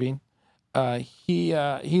up, Naveen?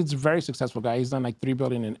 He's a very successful guy. He's done like $3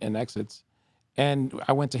 billion in exits. And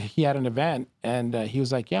he had an event, and he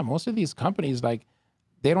was like, yeah, most of these companies, like,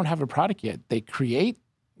 they don't have a product yet. They create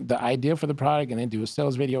the idea for the product and then do a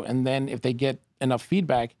sales video. And then if they get enough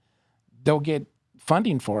feedback, they'll get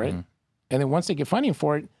funding for it. And then once they get funding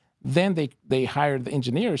for it, then they hire the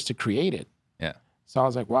engineers to create it. Yeah. So I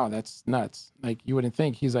was like, wow, that's nuts. Like, you wouldn't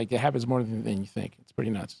think. He's like, it happens more than you think. It's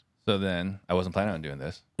pretty nuts. So then I wasn't planning on doing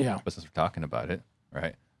this. Yeah. But since we're talking about it,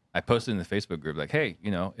 right? I posted in the Facebook group, like, hey,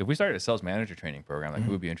 if we started a sales manager training program, like,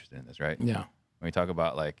 who would be interested in this, right? Yeah. When we talk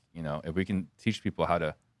about, like, if we can teach people how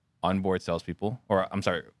to onboard salespeople, or I'm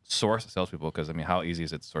sorry, source salespeople, because, I mean, how easy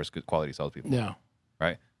is it to source good quality salespeople? Yeah.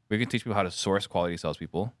 Right? We can teach people how to source quality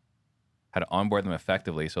salespeople, how to onboard them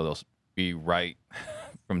effectively so they'll be right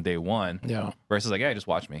from day one. Yeah. Versus, like, yeah, just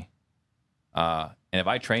watch me. And if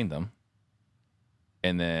I trained them,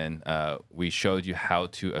 and then we showed you how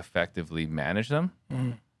to effectively manage them,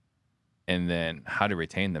 and then how to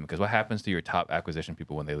retain them. Because what happens to your top acquisition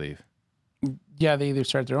people when they leave? Yeah, they either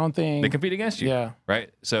start their own thing. They compete against you. Yeah.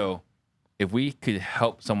 Right? So if we could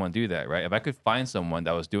help someone do that, right? If I could find someone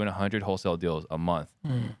that was doing 100 wholesale deals a month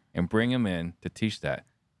and bring them in to teach that,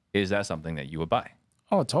 is that something that you would buy?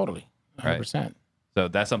 Oh, totally. 100%. Right? So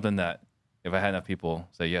that's something that if I had enough people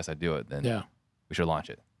say, yes, I do it, then we should launch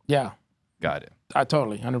it. Yeah. Got it.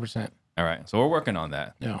 Totally. 100%. All right. So we're working on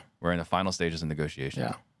that. Yeah. We're in the final stages of negotiation.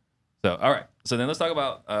 Yeah. So, all right. So then let's talk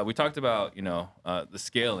about, we talked about, the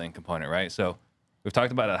scaling component, right? So we've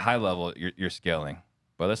talked about at a high level, you're scaling,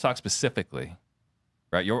 but let's talk specifically,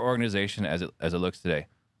 right? Your organization as it looks today,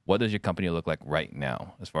 what does your company look like right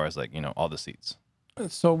now as far as like, all the seats?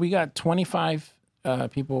 So we got 25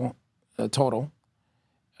 people total.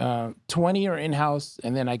 20 are in-house,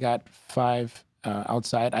 and then I got 5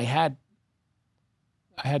 outside. I had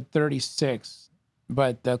 36,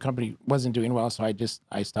 but the company wasn't doing well, so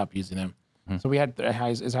I stopped using them. So we had as high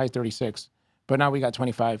as 36, but now we got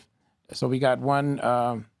 25. So we got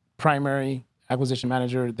one primary acquisition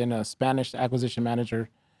manager, then a Spanish acquisition manager,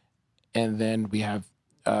 and then we have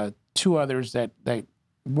 2 others that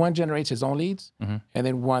one generates his own leads, and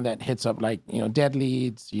then one that hits up like dead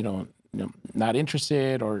leads, not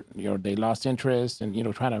interested, or they lost interest, and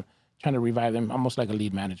trying to revive them, almost like a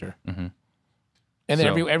lead manager. And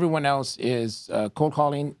then everyone else is cold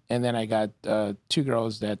calling, and then I got 2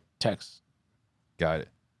 girls that text. Got it.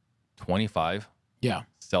 25. Yeah.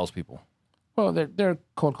 Salespeople. Well, they're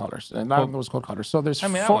cold callers. A lot of those cold callers. So there's I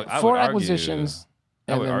would four argue, acquisitions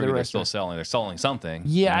I would then argue the they're rest still are- selling. They're selling something.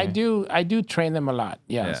 Yeah, right? I do train them a lot.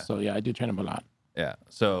 Yeah, Yeah. so yeah, I do train them a lot. Yeah.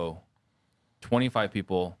 So 25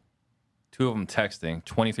 people, 2 of them texting,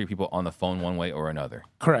 23 people on the phone one way or another.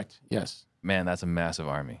 Correct. Yes. Man, that's a massive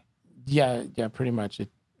army. Yeah, pretty much.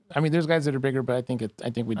 I mean, there's guys that are bigger, but I think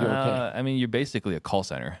we do okay. I mean, you're basically a call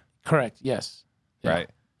center, Correct. Yes. Yeah. right?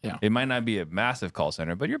 Yeah. It might not be a massive call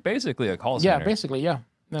center, but you're basically a call center. Yeah, basically, yeah.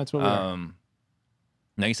 That's what we are.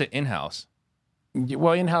 Now you said in-house.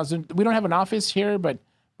 Well, in-house, we don't have an office here, but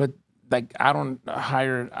like I don't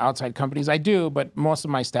hire outside companies. I do, but most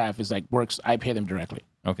of my staff is like works. I pay them directly.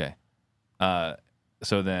 Okay.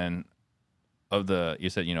 So then, you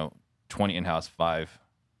said 20 in-house, 5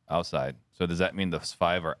 outside. So does that mean those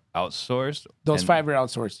 5 are outsourced? Those 5 are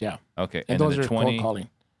outsourced. Yeah. Okay. And then those the are 20. cold calling.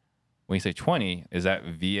 When you say 20, is that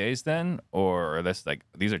VAs then, or that's like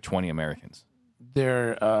these are 20 Americans?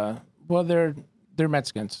 They're they're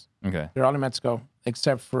Mexicans. Okay. They're all in Mexico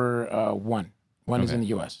except for one. One is in the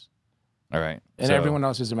U.S. All right. And everyone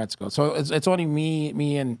else is in Mexico. So it's only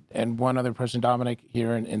me and one other person, Dominic,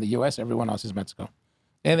 here in the U.S. Everyone else is Mexico.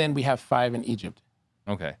 And then we have 5 in Egypt.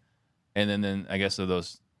 Okay. And then I guess of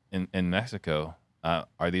those in Mexico,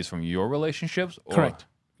 are these from your relationships? Or, Correct.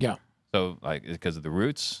 Yeah. So like because of the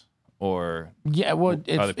roots or Yeah. Well,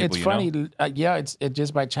 other people it's you funny. know? Yeah. It's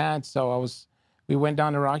just by chance. So we went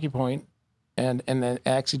down to Rocky Point, and then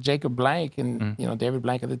actually Jacob Blank and David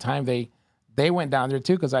Blank at the time they went down there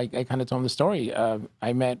too because I kind of told them the story.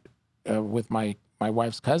 I met with my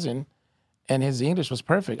wife's cousin, and his English was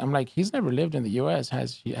perfect. I'm like, he's never lived in the U.S.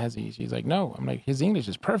 Has he? She's like, no. I'm like, his English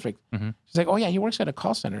is perfect. Mm-hmm. She's like, oh yeah, he works at a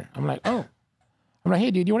call center. I'm like, oh. I'm like,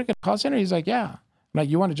 hey dude, you work at a call center? He's like, yeah. I'm like,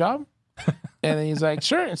 you want a job? And then he's like,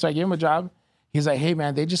 sure. And so I gave him a job. He's like, hey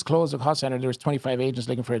man, they just closed the call center. There's 25 agents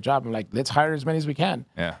looking for a job. I'm like, let's hire as many as we can.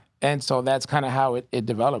 Yeah. And so that's kind of how it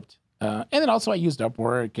developed. And then also I used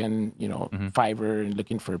Upwork and Fiverr and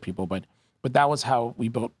looking for people, but that was how we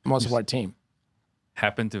built most of our team.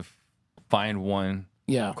 Happened to find one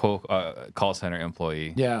call center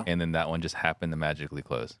employee, and then that one just happened to magically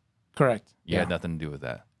close. Correct. You had nothing to do with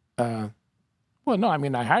that. Well, no, I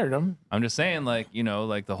mean I hired him. I'm just saying, like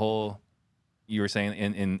like the whole. You were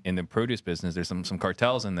saying in the produce business, there's some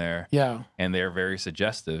cartels in there. Yeah. And they're very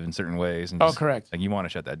suggestive in certain ways. And correct. Like you want to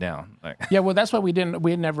shut that down. Like, yeah, well, that's why we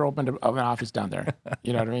had never opened an office down there.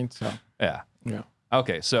 You know what I mean? So. Yeah. Yeah.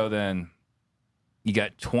 Okay, so then you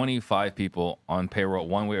got 25 people on payroll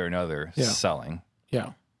one way or another selling.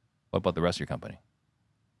 Yeah. What about the rest of your company?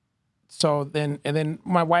 So then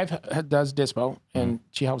my wife does dispo, and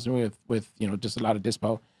she helps me with just a lot of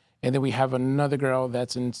dispo. And then we have another girl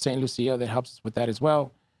that's in St. Lucia that helps us with that as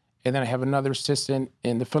well. And then I have another assistant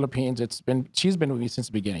in the Philippines. She's been with me since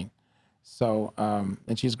the beginning. So,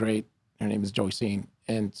 and she's great. Her name is Joycine.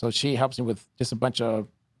 And so she helps me with just a bunch of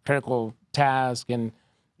clerical tasks and,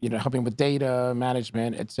 helping with data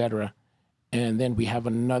management, et cetera. And then we have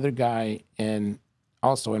another guy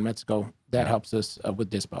also in Mexico that helps us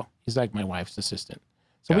with dispo. He's like my wife's assistant.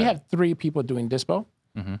 So we have 3 people doing dispo.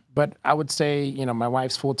 Mm-hmm. But I would say, my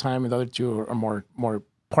wife's full-time and the other 2 are more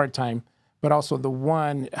part-time. But also the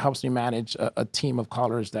one helps me manage a team of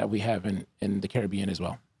callers that we have in the Caribbean as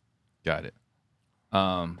well. Got it.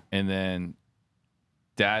 And then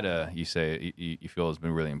data, you say you feel has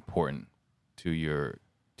been really important to your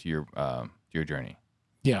journey.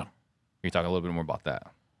 Yeah. Can you talk a little bit more about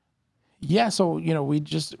that? Yeah. So,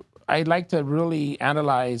 I like to really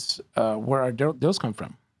analyze where our deals come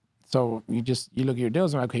from. So you look at your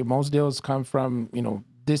deals and okay, most deals come from,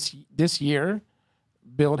 this year,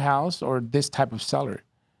 build house or this type of seller.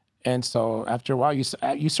 And so after a while, you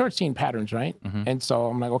start seeing patterns, right? Mm-hmm. And so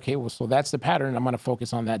I'm like, okay, well, so that's the pattern. I'm going to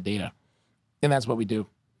focus on that data. And that's what we do.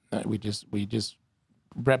 We just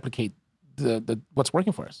replicate the what's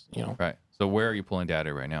working for us, Right. So where are you pulling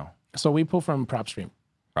data right now? So we pull from PropStream.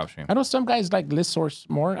 PropStream. I know some guys like ListSource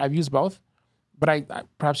more. I've used both. But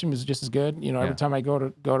PropStream is just as good. Every time I go to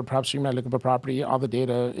PropStream, I look up a property. All the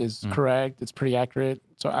data is correct. It's pretty accurate.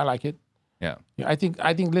 So I like it. Yeah. I think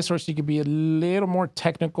ListSource, you could be a little more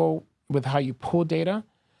technical with how you pull data,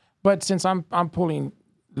 but since I'm pulling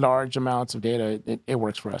large amounts of data, it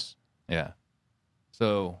works for us. Yeah.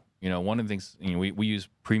 So one of the things we use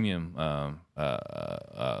premium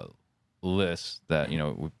lists that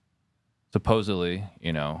we supposedly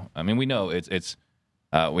we know it's.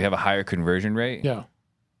 We have a higher conversion rate. Yeah.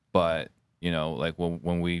 But, like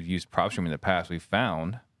when we've used PropStream in the past, we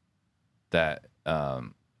found that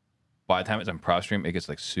by the time it's on PropStream, it gets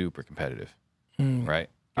like super competitive. Right?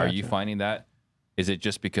 Gotcha. Are you finding that? Is it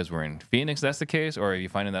just because we're in Phoenix that's the case? Or are you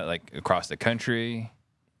finding that like across the country?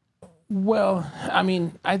 Well, I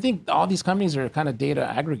mean, I think all these companies are kind of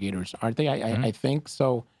data aggregators, aren't they? I think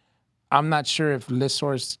so. I'm not sure if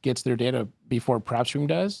ListSource gets their data before PropStream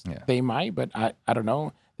does. Yeah. They might, but I don't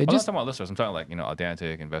know. They I'm just not talking about ListSource. I'm talking like,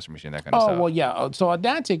 Audantic, Investor Machine, that kind of oh stuff. well, yeah. So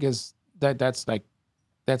Audantic is that's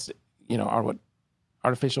our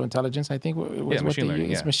artificial intelligence. I think was what machine they learning,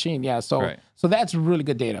 use. yeah. Machine, yeah. So Right. so that's really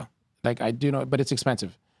good data. Like I do know, but it's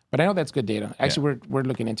expensive. But I know that's good data. Actually, we're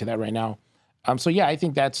looking into that right now. So yeah, I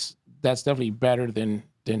think that's definitely better than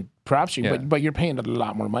PropStream. Yeah. But you're paying a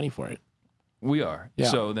lot more money for it. We are. Yeah.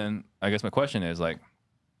 So then I guess my question is like,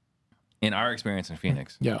 in our experience in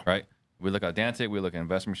Phoenix, Yeah. right? We look at Audantic, we look at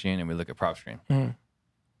Invest Machine, and we look at PropStream. Mhm.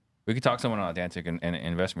 We could talk to someone on Audantic and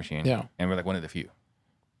Invest Machine, Yeah. and we're like one of the few,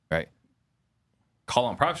 right? Call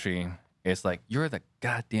on PropStream, it's like you're the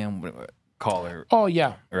goddamn caller, Oh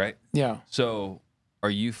yeah, right? yeah. So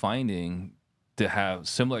are you finding to have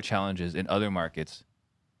similar challenges in other markets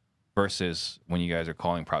versus when you guys are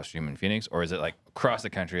calling PropStream in Phoenix, or is it like across the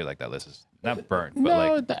country, like that list is not burnt,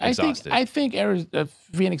 but like exhausted? I think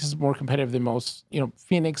Phoenix is more competitive than most.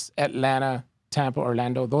 Phoenix, Atlanta, Tampa,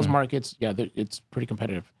 Orlando, those markets, yeah, it's pretty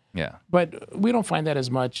competitive. Yeah. But we don't find that as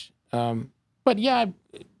much. But yeah,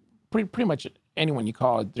 pretty much anyone you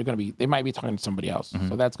call, they might be talking to somebody else,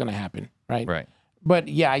 so that's gonna happen, right? Right. But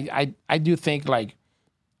yeah, I do think like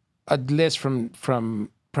a list from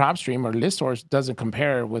PropStream or ListSource doesn't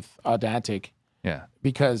compare with Audantic. Yeah.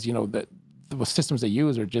 Because the systems they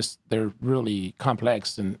use they're really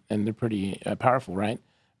complex and they're pretty powerful, right?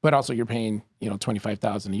 But also you're paying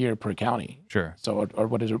 $25,000 a year per county. Sure. So or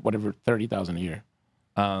what is it, whatever, $30,000 a year.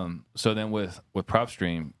 So then with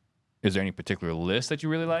PropStream, is there any particular list that you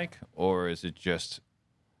really like, or is it just?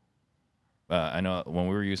 I know when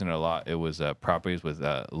we were using it a lot, it was properties with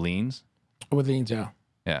liens. With liens, yeah.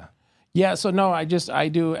 Yeah. Yeah. So no, I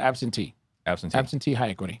do absentee high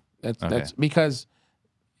equity. That's because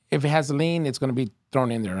if it has a lien, it's going to be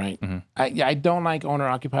thrown in there, right? I don't like owner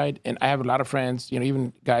occupied, and I have a lot of friends,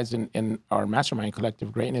 even guys in our mastermind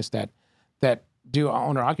collective greatness that do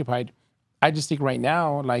owner occupied. I just think right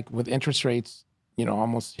now, like with interest rates,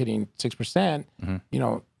 almost hitting 6%,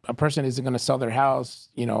 a person isn't going to sell their house,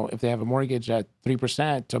 if they have a mortgage at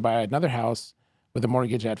 3% to buy another house with a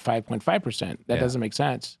mortgage at 5.5%. That doesn't make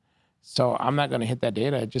sense. So I'm not going to hit that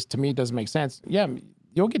data. It just, to me, it doesn't make sense. Yeah,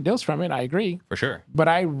 you'll get deals from it. I agree. For sure. But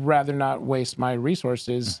I'd rather not waste my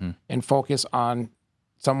resources and focus on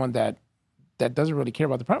someone that doesn't really care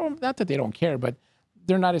about the problem. Not that they don't care, but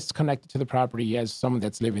they're not as connected to the property as someone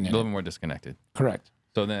that's living in it. A little bit more disconnected. Correct.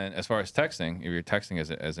 So then, as far as texting, if you're texting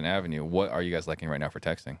as an avenue, what are you guys liking right now for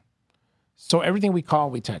texting? So everything we call,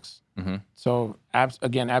 we text. So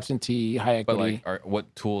again, absentee, high equity. But like,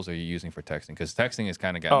 what tools are you using for texting? Because texting is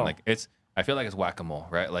kind of gotten I feel like it's whack-a-mole,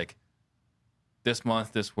 right? Like this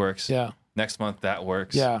month this works. Yeah. Next month that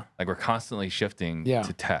works. Yeah. Like we're constantly shifting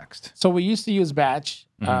to text. So we used to use Batch,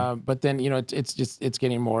 but then it's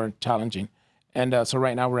getting more challenging, and so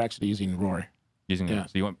right now we're actually using Roar. So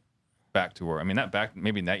you went back to Roar. I mean, not back.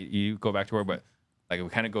 Maybe not you go back to Roar, but like we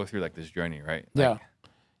kind of go through like this journey, right? Like,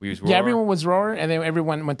 we use Roar. Yeah, everyone was Roar, and then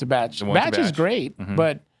everyone went to Batch. Batch is great,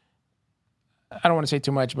 but I don't want to say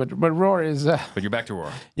too much. But Roar is. But you're back to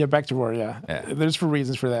Roar. Yeah, back to Roar. Yeah. There's for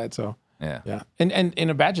reasons for that. So. Yeah. And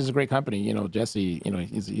a Batch is a great company. Jesse.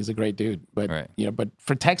 He's a great dude. But but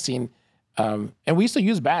for texting, and we used to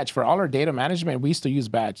use Batch for all our data management. We used to use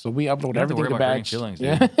Batch, so we upload everything to Batch. Feelings,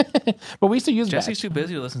 yeah. But we used to use Jesse's Batch. too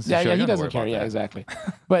busy to listen to. Yeah, he doesn't care. Yeah, exactly.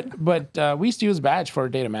 but we used to use Batch for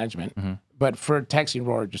data management. But for texting,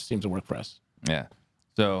 Roar just seems to work for us. Yeah.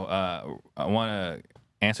 So I want to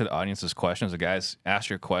answer the audience's questions. So guys, ask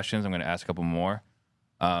your questions. I'm going to ask a couple more.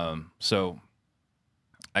 So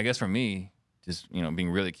I guess for me, just being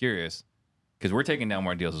really curious, because we're taking down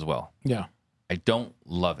more deals as well. Yeah. I don't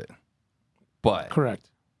love it, but correct.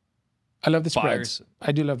 I love the spreads.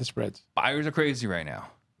 I do love the spreads. Buyers are crazy right now.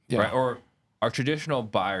 Yeah. Right? Or our traditional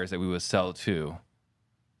buyers that we would sell to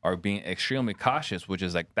are being extremely cautious, which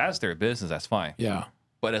is like, that's their business. That's fine. Yeah.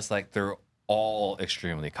 But it's like they're all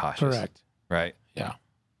extremely cautious. Correct. Right? Yeah.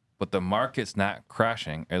 But the market's not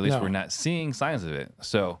crashing. Or at least we're not seeing signs of it.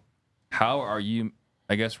 So how are you,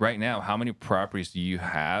 I guess right now, how many properties do you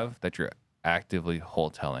have that you're actively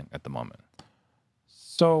wholesaling at the moment?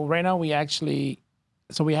 So right now we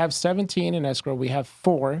have 17 in escrow. We have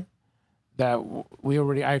 4 that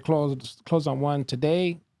I closed on one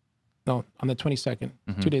today. No, on the 22nd,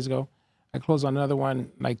 2 days ago. I closed on another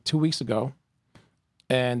one like 2 weeks ago.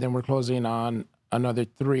 And then we're closing on another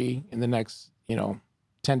 3 in the next,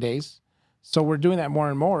 10 days. So we're doing that more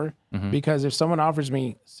and more because if someone offers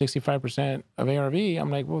me 65% of ARV, I'm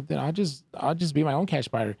like, well, then I'll just be my own cash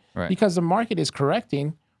buyer because the market is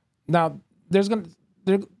correcting. Now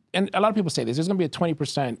and a lot of people say this, there's going to be a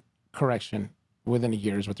 20% correction within a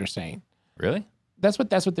year is what they're saying. Really? That's what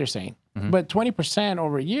they're saying. But 20%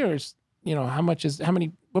 over years,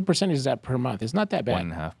 what percentage is that per month? It's not that bad.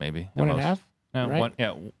 1.5 maybe. 1.5? No, right?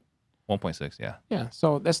 1.6, yeah. Yeah,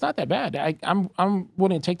 so that's not that bad. I'm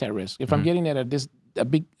willing to take that risk. If I'm getting at a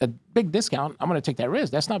big discount, I'm going to take that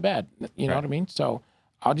risk. That's not bad. You know what I mean? So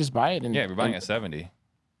I'll just buy it. And if you're buying at 70,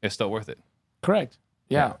 it's still worth it. Correct.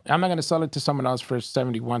 Yeah. I'm not going to sell it to someone else for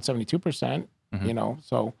 71, 72%,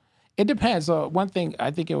 so it depends. One thing,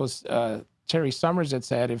 I think it was Terry Summers that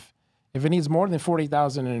said if it needs more than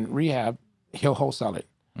 $40,000 in rehab, he'll wholesale it.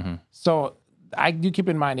 So I do keep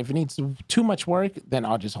in mind, if it needs too much work, then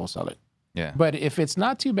I'll just wholesale it. Yeah. But if it's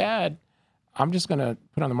not too bad, I'm just going to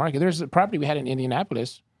put it on the market. There's a property we had in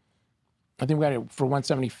Indianapolis. I think we got it for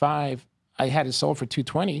 $175. I had it sold for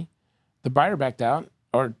 $220. The buyer backed out,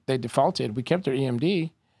 or they defaulted. We kept their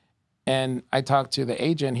EMD. And I talked to the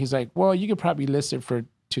agent. He's like, well, you could probably list it for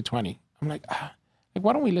 $220. I'm like,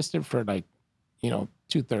 why don't we list it for $230?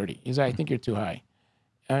 He's like, I think you're too high.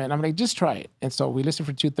 And I'm like, just try it. And so we listed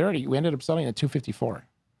for $230. We ended up selling at $254.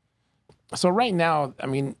 So right now, I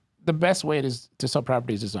mean, the best way to sell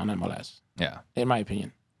properties is on MLS. Yeah, in my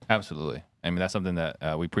opinion. Absolutely. I mean, that's something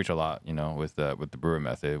that we preach a lot, with the Brewer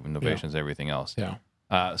method, innovations, everything else. Yeah.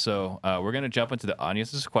 So we're going to jump into the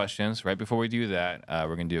audience's questions. Right before we do that,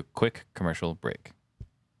 we're going to do a quick commercial break.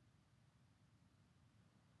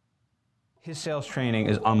 His sales training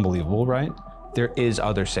is unbelievable, right? There is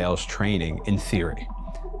other sales training in theory.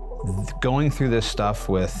 Going through this stuff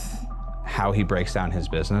with how he breaks down his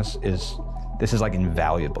business is like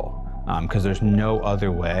invaluable because there's no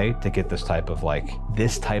other way to get this type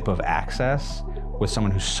of access with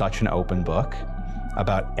someone who's such an open book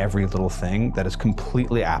about every little thing that is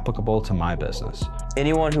completely applicable to my business.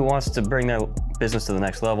 Anyone who wants to bring their business to the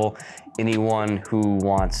next level, anyone who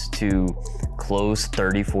wants to close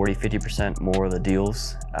 30, 40, 50% more of the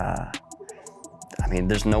deals,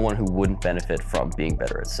 there's no one who wouldn't benefit from being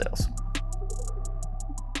better at sales.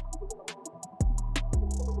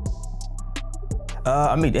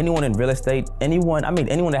 Anyone in real estate, anyone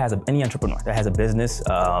that has any entrepreneur that has a business,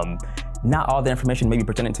 not all the information may be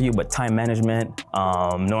presented to you, but time management,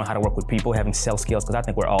 knowing how to work with people, having sales skills, because I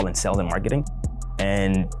think we're all in sales and marketing,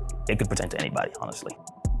 and it could present to anybody, honestly.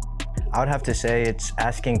 I would have to say it's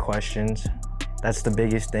asking questions. That's the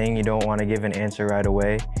biggest thing. You don't want to give an answer right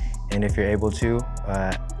away. And if you're able to,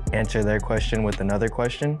 answer their question with another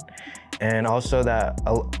question. And also that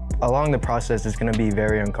along the process, it's going to be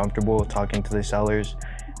very uncomfortable talking to the sellers,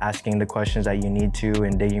 asking the questions that you need to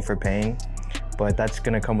and digging for pain. But that's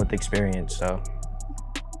going to come with experience, so.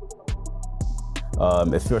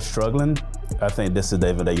 If you're struggling, I think this is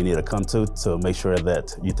David that you need to come to make sure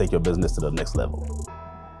that you take your business to the next level.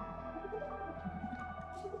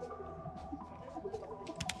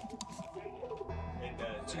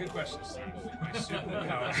 It's a good question.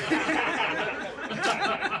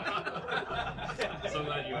 So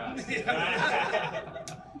glad you asked.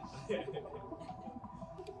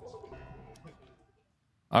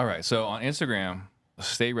 All right. So on Instagram,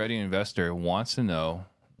 Stay Ready Investor wants to know,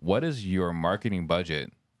 what is your marketing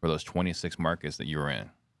budget for those 26 markets that you were in?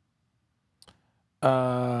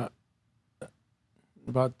 About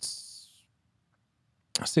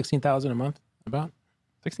 $16,000 a month. About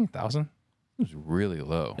 16,000. It was really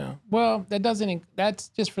low. Yeah. Well, that's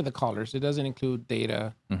just for the callers. It doesn't include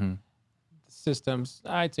data, systems.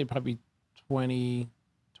 I'd say probably 20,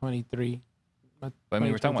 23. But I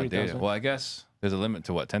mean, we're talking about data. Well, I guess there's a limit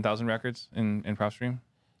to what, 10,000 records in PropStream?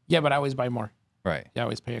 Yeah, but I always buy more. Right. Yeah, I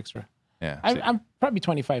always pay extra. Yeah. I'm probably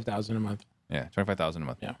 25,000 a month. Yeah, 25,000 a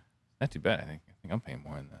month. Yeah. Not too bad. I think I'm paying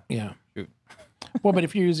more than that. Yeah. Shoot. Well, but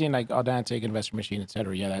if you're using like Audintic, Investor Machine, et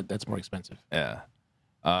cetera, yeah, that's more expensive. Yeah.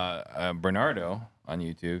 Bernardo on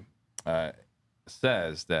YouTube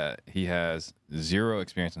says that he has zero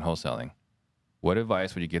experience in wholesaling. What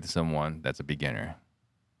advice would you give to someone that's a beginner?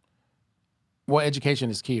 Well, education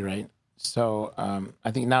is key, right? So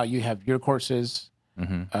I think now you have your courses,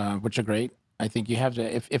 which are great. I think you have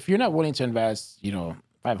to, if you're not willing to invest, $500,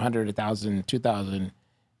 $1,000, $2,000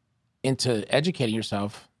 into educating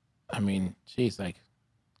yourself, I mean, geez, like,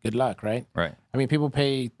 good luck, right? Right. I mean, people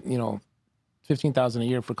pay, $15,000 a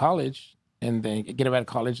year for college, and they get out of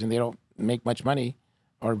college and they don't make much money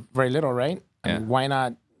or very little, right? Yeah. I mean, why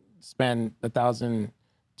not spend $1,000,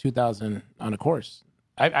 $2,000 on a course?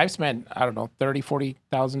 I've spent, I don't know, $30,000,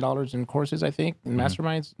 $40,000 in courses, I think, in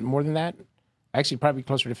masterminds, more than that. Actually, probably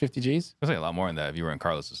closer to 50 Gs. I'd say a lot more than that if you were in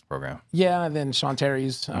Carlos's program. Yeah, and then Sean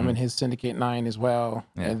Terry's, I'm in his Syndicate 9 as well.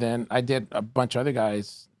 Yeah. And then I did a bunch of other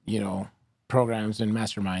guys, programs and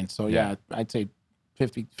masterminds. So yeah, I'd say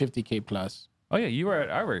 50K plus. Oh yeah, you were at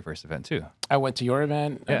our very first event too. I went to your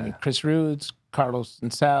event. Yeah. I mean, Chris Roots, Carlos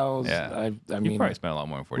and Sal's. Yeah. I You mean, probably spent a lot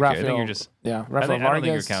more than 40K. Raphael, I think you're just. yeah, I Rafael don't think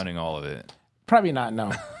you're Vargas. counting all of it. Probably not.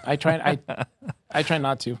 No, I try. I try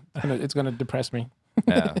not to. It's gonna depress me.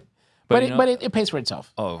 Yeah. But you know- it pays for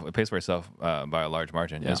itself. Oh, it pays for itself by a large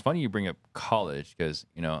margin. Yeah. It's funny you bring up college because,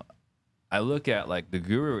 I look at like the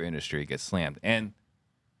guru industry gets slammed. And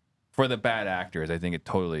for the bad actors, I think it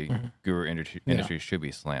totally guru industry should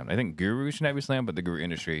be slammed. I think guru should not be slammed, but the guru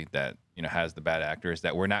industry that, has the bad actors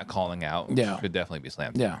that we're not calling out should definitely be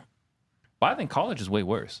slammed. Yeah. But I think college is way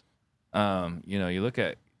worse. You look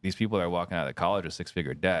at these people that are walking out of college with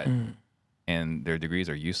 6-figure debt and their degrees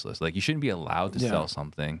are useless. Like you shouldn't be allowed to sell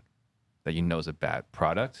something that is a bad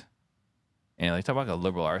product. And like talk about a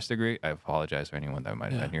liberal arts degree. I apologize for anyone that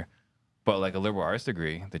might have been here. But like a liberal arts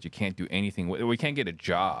degree that you can't do anything with, we can't get a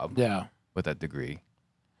job with that degree.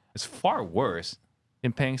 It's far worse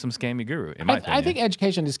than paying some scammy guru, in my opinion. I think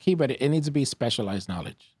education is key, but it needs to be specialized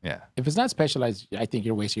knowledge. Yeah. If it's not specialized, I think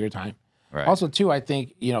you're wasting your time. Right. Also, too, I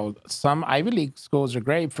think, some Ivy League schools are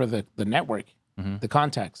great for the network, the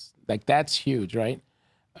contacts. Like, that's huge, right?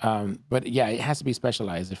 But, yeah, it has to be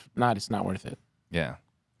specialized. If not, it's not worth it. Yeah.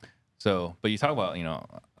 So, but you talk about,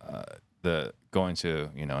 the going to,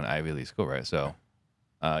 an Ivy League school, right? So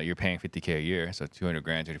you're paying $50K a year, so $200,000,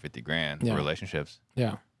 $250,000 for relationships.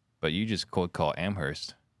 Yeah. But you just cold call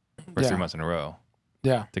Amherst for 3 months in a row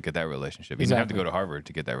to get that relationship. You don't have to go to Harvard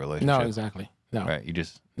to get that relationship. No, exactly. No. Right. You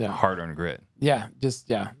just hard-earned grit. Yeah. Just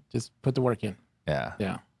put the work in. Yeah.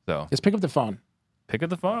 Yeah. So just pick up the phone. Pick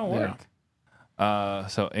up the phone and work.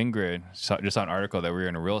 So Ingrid just saw an article that we're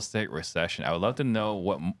in a real estate recession. I would love to know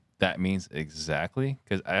what that means exactly,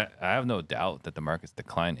 because I have no doubt that the market's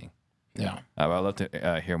declining. Yeah. I'd love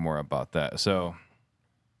to hear more about that. So,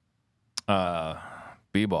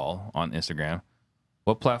 B-Ball on Instagram,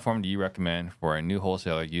 what platform do you recommend for a new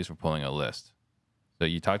wholesaler to use for pulling a list? So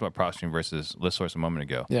you talked about PropStream versus ListSource a moment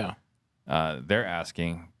ago. Yeah. They're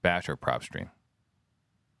asking batch or PropStream.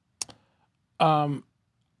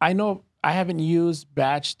 I know I haven't used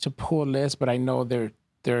Batch to pull lists, but I know they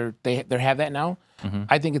have that now. Mm-hmm.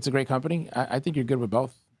 I think it's a great company. I think you're good with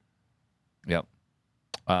both. Yep.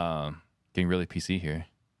 Getting really PC here.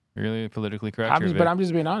 Really politically correct. I'm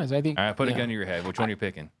just being honest. I think. All right, put a gun to your head. Which one are you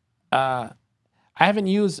picking? I haven't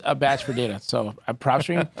used a Batch for data, so a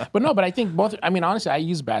PropStream. But I think both. I mean, honestly, I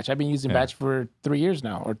use Batch. I've been using Batch for 3 years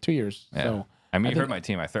now, or 2 years. Yeah. So you heard my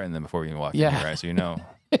team. I threatened them before we even walked in here, right? So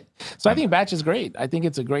So I think Batch is great. I think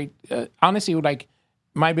it's a great. Honestly, like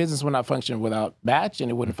my business would not function without Batch,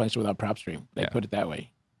 and it wouldn't function without PropStream. Put it that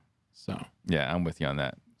way. So yeah, I'm with you on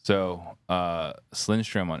that. So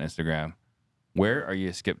Slinstrom on Instagram, where are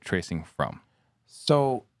you skip tracing from?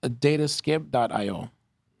 So dataskip.io.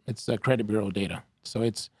 It's a credit bureau data. So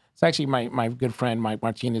it's actually my good friend Mike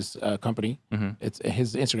Martinez company. Mm-hmm. It's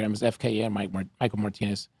his Instagram is FKN Michael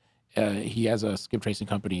Martinez. He has a skip tracing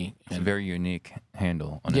company. It's a very unique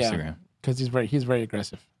handle on Instagram. Because he's very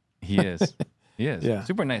aggressive. He is. He is. Yeah.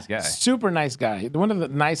 Super nice guy. Super nice guy. One of the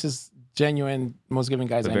nicest, genuine, most giving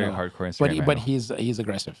guys I know. Very hardcore Instagram. But he's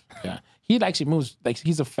aggressive. Yeah. He actually moves like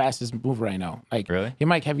he's the fastest mover I know. Like really? Hey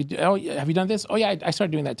Mike, have you done this? Oh yeah, I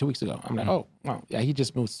started doing that 2 weeks ago. I'm like, oh wow, yeah. He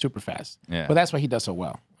just moves super fast. Yeah. But that's why he does so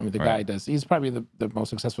well. I mean, the guy does. He's probably the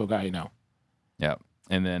most successful guy I know. Yeah.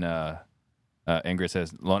 And then Ingrid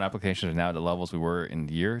says loan applications are now at the levels we were in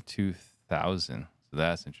the year 2000. So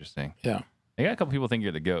that's interesting. Yeah. I got a couple people think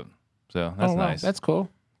you're the GOAT. So that's nice. That's cool.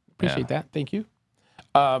 Appreciate that. Thank you.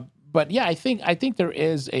 But yeah, I think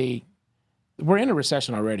we're in a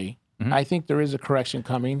recession already. Mm-hmm. I think there is a correction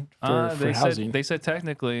coming for housing. They said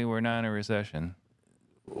technically we're not in a recession.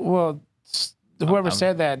 Well, whoever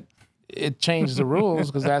said that, it changed the rules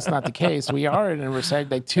because that's not the case. We are in a recession.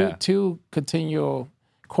 Like two continual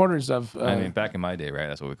quarters of. I mean, back in my day, right?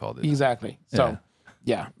 That's what we called it. Exactly. So,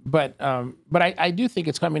 yeah. But I do think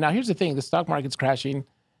it's coming. Now, here's the thing: the stock market's crashing.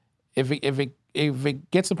 If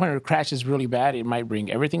it gets to the point where it crashes really bad, it might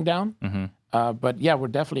bring everything down. Mm-hmm. But yeah, we're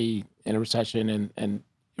definitely in a recession, and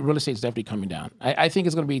real estate's definitely coming down. I think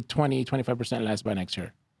it's going to be 20-25% less by next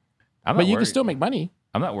year. But you can still make money.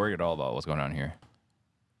 I'm not worried at all about what's going on here.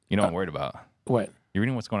 You know what I'm worried about? What? You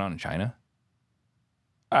reading what's going on in China?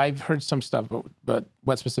 I've heard some stuff, but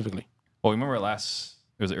what specifically? Well, remember was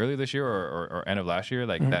it earlier this year or end of last year?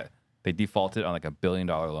 Like that they defaulted on like $1 billion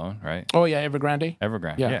loan, right? Oh yeah, Evergrande.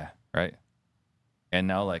 Yeah, right. And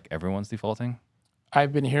now like everyone's defaulting.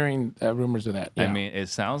 I've been hearing rumors of that. I Yeah. mean, it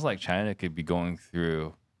sounds like China could be going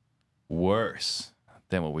through worse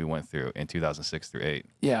than what we went through in 2006 through 8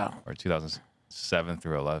 Yeah. or 2007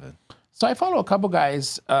 through 11. So I follow a couple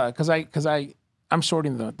guys because I'm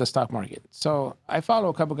shorting the stock market. So I follow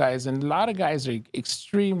a couple guys, and a lot of guys are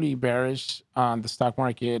extremely bearish on the stock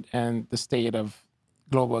market and the state of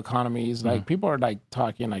global economies. Like people are like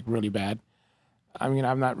talking like really bad. I mean,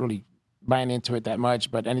 I'm not really buying into it that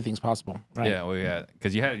much, but anything's possible, right? Yeah, well, yeah,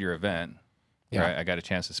 because you had your event, Yeah. right? I got a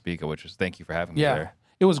chance to speak, which was thank you for having me Yeah. there.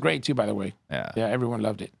 It was great too, by the way. Yeah. Yeah, everyone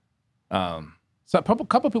loved it. Um, So a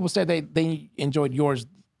couple people said they enjoyed yours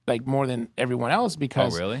like more than everyone else oh,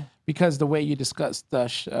 because really? because the way you discussed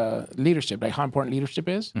the leadership, like how important leadership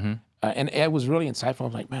is, and it was really insightful.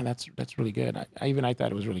 I'm like, man, that's really good. I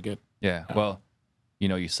thought it was really good. Yeah. Well, you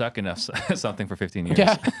know, you suck enough something for 15 years.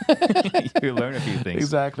 Yeah, You learn a few things.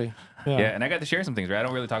 exactly. Yeah, and I got to share some things, right? I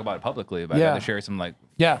don't really talk about it publicly, but I Yeah. got to share some like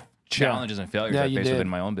Yeah, challenges and failures Yeah, I you faced did. within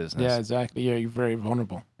my own business. yeah, exactly. Yeah, you're very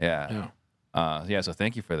vulnerable. Yeah. Yeah, So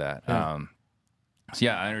thank you for that. Yeah. So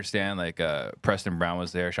yeah, I understand like Preston Brown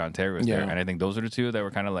was there, Sean Terry was there, Yeah. and I think those are the two that were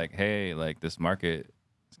kind of like, hey, like this market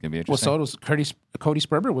is gonna be well, interesting. so was Cody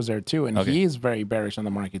Sperber was there too, and Okay. he is very bearish on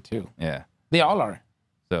the market too. Yeah. They all are.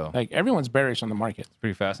 So Like everyone's bearish on the market. it's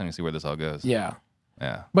pretty fascinating to see where this all goes. Yeah.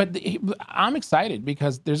 Yeah. But I'm excited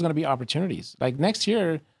because there's going to be opportunities. Like next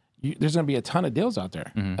year, there's going to be a ton of deals out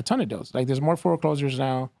there. A ton of deals. Like there's more foreclosures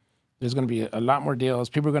now. There's going to be a lot more deals.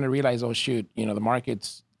 People are going to realize, oh shoot, the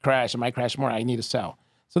market's crashed. It might crash more. I need to sell.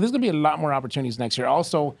 So there's going to be a lot more opportunities next year.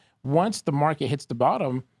 Also, once the market hits the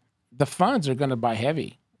bottom, the funds are going to buy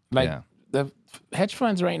heavy. Like Yeah. the hedge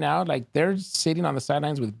funds right now, like they're sitting on the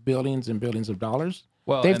sidelines with billions and billions of dollars.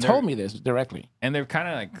 Well, They've and told me this directly. And they're kind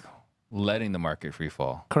of like letting the market free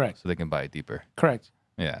fall. Correct. So they can buy it deeper. Correct.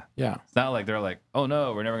 Yeah. Yeah. It's not like they're like, oh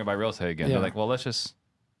no, we're never gonna buy real estate again. Yeah. They're like, well, let's just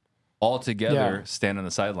all together Yeah. stand on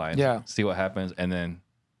the sidelines, Yeah. see what happens, and then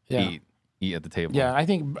Yeah. eat at the table. Yeah, I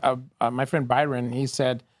think my friend Byron, he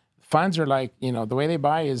said funds are like, the way they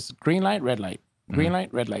buy is green light, red light. Green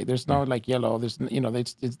light, red light. There's no like yellow. There's,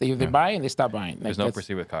 they buy and they stop buying. Like, There's no that's-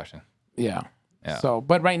 proceed with caution. Yeah. Yeah. So,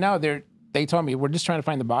 but right now they told me we're just trying to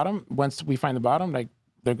find the bottom. Once we find the bottom, like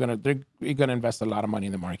they're gonna invest a lot of money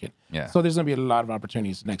in the market. Yeah. So there's gonna be a lot of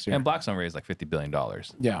opportunities next year. And Blackstone raised like $50 billion,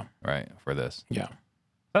 Yeah. right, for this. Yeah.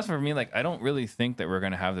 That's for me. Like, I don't really think that we're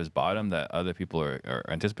gonna have this bottom that other people are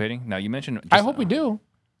anticipating. Now, you mentioned. I hope we do,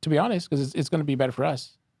 to be honest, because it's gonna be better for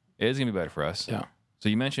us. It is gonna be better for us. Yeah. So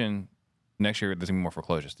you mentioned next year there's gonna be more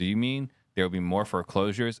foreclosures. Do you mean there will be more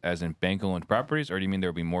foreclosures as in bank-owned properties, or do you mean there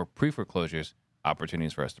will be more pre-foreclosures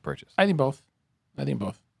opportunities for us to purchase? I think both.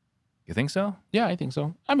 You think so? Yeah, I think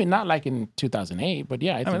so. I mean, not like in 2008, but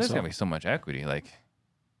yeah, I I mean, think there's so. gonna be so much equity. Like,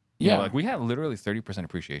 Yeah. like we have literally 30%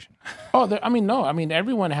 appreciation. Oh, no. I mean,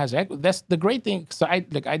 everyone has equity. That's the great thing. So I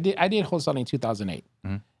did wholesaling in 2008.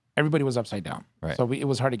 Everybody was upside down. Right. So it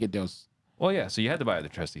was hard to get deals. Well, yeah. So you had to buy at the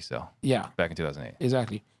trustee sale Yeah, back in 2008.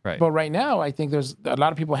 exactly. Right. But right now, I think there's a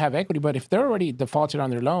lot of people have equity, but if they're already defaulted on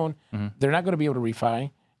their loan, they're not going to be able to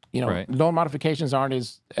refi. Right. Loan modifications aren't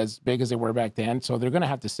as big as they were back then, so they're going to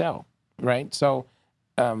have to sell, right? So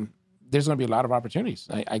there's going to be a lot of opportunities.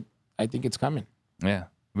 I think it's coming. Yeah.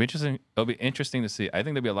 It'll be interesting to see. I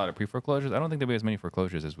think there'll be a lot of pre-foreclosures. I don't think there'll be as many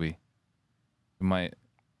foreclosures as you might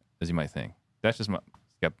think. That's just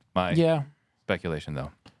my Yeah. speculation,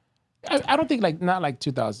 though. I don't think not like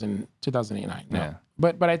 2008, 9. No. Yeah.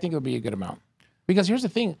 But I think it'll be a good amount. Because here's the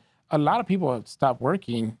thing, a lot of people have stopped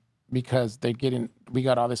working because we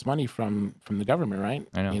got all this money from the government, right?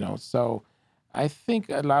 I know. So I think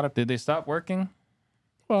a lot of Did they stop working?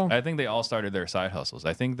 well, I think they all started their side hustles.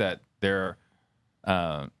 I think that there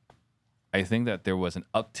was an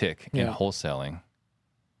uptick in Yeah. wholesaling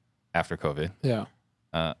after COVID. yeah.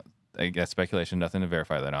 I guess speculation, nothing to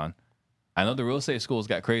verify that on. I know the real estate schools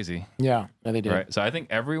got crazy, Yeah, they did. right? So I think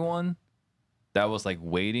everyone that was like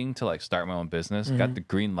waiting to like start my own business got the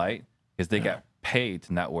green light because they got paid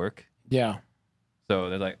to not work. Yeah. So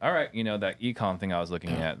they're like, all right, that econ thing I was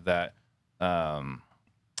looking at, that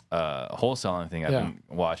wholesaling thing I've been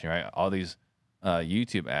watching, right? All these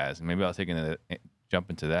YouTube ads, maybe I'll jump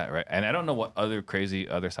into that, right? And I don't know what other crazy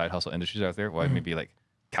other side hustle industries out there. Well, maybe like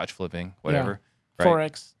couch flipping, whatever.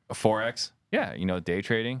 Right? Forex. Yeah, day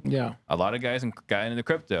trading. Yeah. A lot of guys got into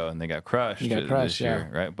crypto and they got crushed, this year,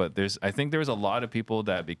 right? But I think there was a lot of people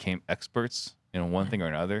that became experts in one thing or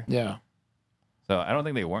another. Yeah. So I don't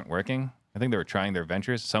think they weren't working. I think they were trying their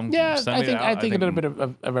ventures. I think a little bit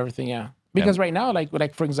of everything, yeah. Because right now,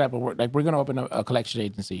 like for example, we're going to open a collection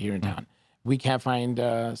agency here in town. We can't find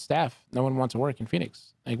staff. No one wants to work in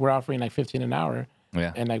Phoenix. Like we're offering like $15 an hour,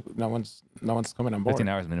 Yeah. And like no one's coming on board. 15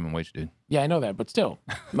 hours minimum wage, dude. Yeah, I know that, but still,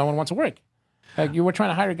 no one wants to work. Like you were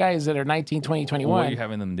trying to hire guys that are 19, 20, 21. What are you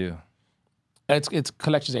having them do? It's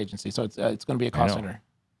collections agency, so it's going to be a call center.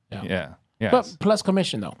 Yeah. But plus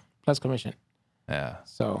commission though, plus commission. Yeah.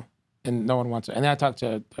 So, and no one wants to. And then I talked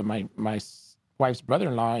to my wife's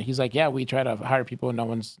brother-in-law. He's like, yeah, we try to hire people, and no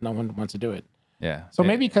one wants to do it. Yeah. So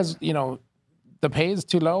maybe because the pay is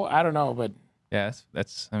too low. I don't know, but yeah,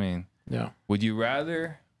 that's. I mean, yeah. Would you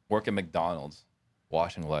rather work at McDonald's,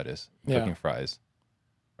 washing lettuce, cooking fries,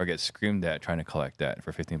 or get screamed at trying to collect that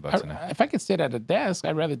for $15 an hour? If I could sit at a desk,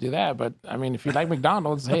 I'd rather do that. But I mean, if you like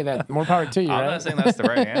McDonald's, hey, that more power to you. I'm right? not saying that's the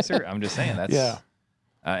right answer. I'm just saying that's yeah.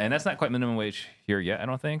 And that's not quite minimum wage here yet. I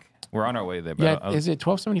don't think we're on our way there. But yeah, is it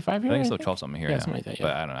 $12.75 here? I think it's still 12 something here. Yeah, now. something like that. Yeah.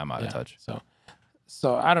 But I don't know. I'm out of touch.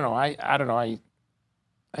 So I don't know. I don't know. I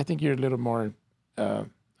think you're a little more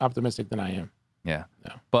optimistic than I am. Yeah.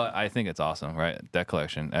 But I think it's awesome, right? Debt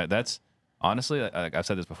collection. That's honestly, like I've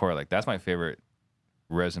said this before, like that's my favorite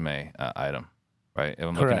resume item, right? If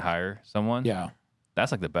I'm looking to hire someone,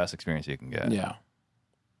 that's like the best experience you can get. Yeah.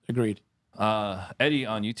 Agreed. Eddie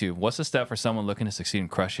on YouTube, what's the step for someone looking to succeed and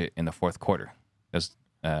crush it in the fourth quarter? Just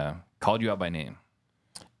called you out by name.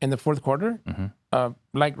 In the fourth quarter? Mm-hmm.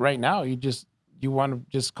 Like right now, you want to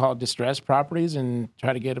just call distressed properties and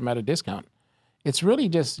try to get them at a discount. It's really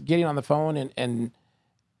just getting on the phone and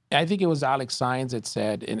I think it was Alex Saenz that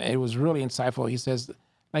said, and it was really insightful. He says,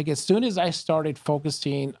 like, as soon as I started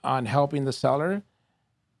focusing on helping the seller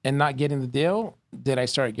and not getting the deal, did I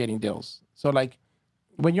start getting deals. So like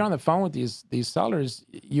when you're on the phone with these sellers,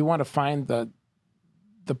 you want to find the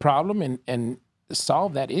problem and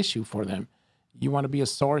solve that issue for them. You want to be a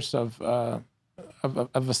source of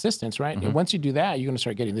assistance, right? Mm-hmm. And once you do that, you're going to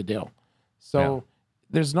start getting the deal. So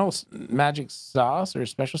there's no magic sauce or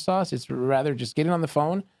special sauce. It's rather just getting on the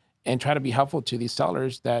phone and try to be helpful to these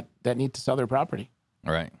sellers that need to sell their property.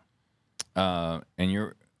 All right. In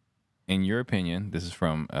your opinion, this is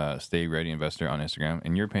from Stay Ready Investor on Instagram.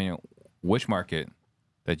 In your opinion, which market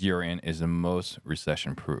that you're in is the most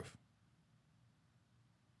recession-proof?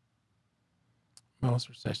 Most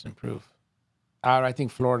recession-proof. I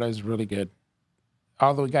think Florida is really good.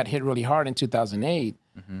 Although it got hit really hard in 2008.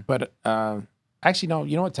 Mm-hmm. But actually, no,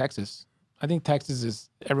 you know what? Texas. I think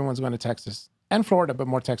everyone's going to Texas. And Florida, but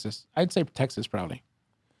more Texas. I'd say Texas probably.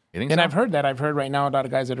 You think and so? I've heard that. I've heard right now a lot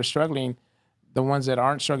of guys that are struggling. The ones that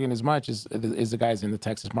aren't struggling as much is the guys in the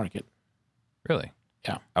Texas market. Really?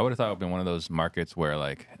 Yeah. I would have thought it would be one of those markets where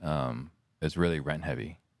like it's really rent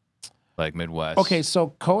heavy, like Midwest. Okay,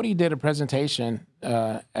 so Cody did a presentation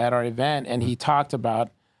at our event, and he talked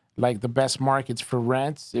about like the best markets for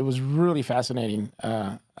rents. It was really fascinating.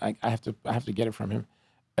 I have to get it from him.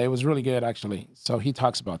 It was really good actually. So he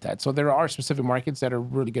talks about that. So there are specific markets that are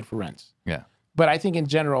really good for rents. Yeah. But I think in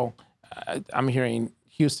general, I'm hearing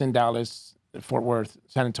Houston, Dallas, Fort Worth,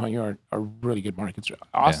 San Antonio are really good markets.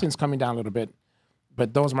 Austin's coming down a little bit,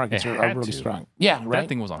 but those markets are really strong. Yeah, right. That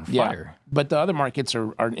thing was on fire. Yeah. But the other markets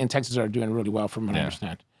are in Texas are doing really well from what I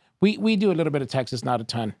understand. We do a little bit of Texas, not a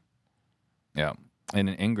ton. Yeah. And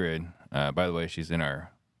Ingrid, by the way, she's in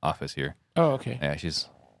our office here. Oh, okay. Yeah, she's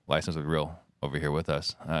licensed with Real over here with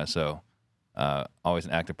us. So always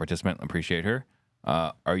an active participant. Appreciate her.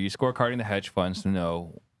 Are you scorecarding the hedge funds to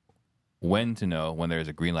know when there's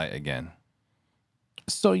a green light again?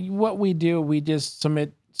 So what we do, we just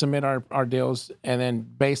submit our deals, and then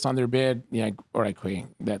based on their bid, or like,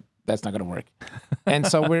 that's not going to work. And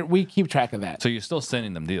so we keep track of that. So you're still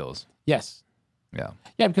sending them deals? Yes. Yeah.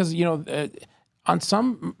 Yeah, because on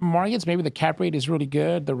some markets, maybe the cap rate is really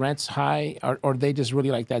good, the rent's high, or they just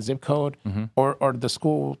really like that zip code, or the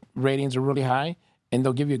school ratings are really high, and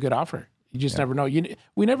they'll give you a good offer. You just never know.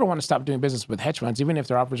 We never want to stop doing business with hedge funds, even if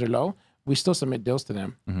their offers are low. We still submit deals to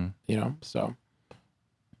them. So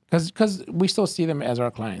because we still see them as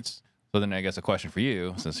our clients. So then I guess a question for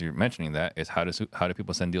you, since you're mentioning that, is how do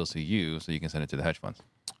people send deals to you so you can send it to the hedge funds?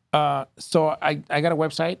 So I got a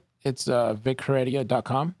website. It's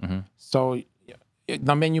vicheredia.com. So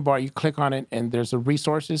the menu bar, you click on it, and there's a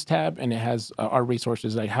resources tab, and it has our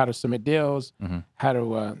resources like how to submit deals, how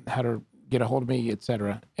to get a hold of me,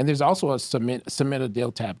 etc. And there's also a submit a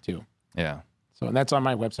deal tab too. Yeah. So that's on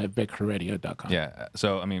my website, vicheredia.com. Yeah.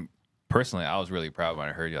 So I mean, personally, I was really proud when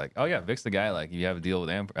I heard you like, oh yeah, Vic's the guy. Like, you have a deal with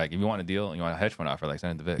him. Like, if you want a deal and you want a hedge fund offer, like,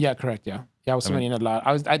 send it to Vic. Yeah, correct. Yeah, I was submitting a lot.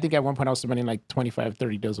 I think at one point I was submitting like 25,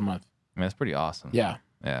 30 deals a month. I mean, that's pretty awesome. Yeah.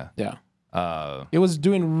 Yeah. It was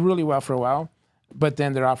doing really well for a while, but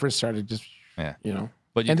then their offers started just, But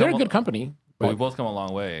and they're a good company. But we both come a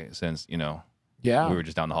long way since, yeah, we were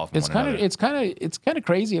just down the hall from it's one another. It's kind of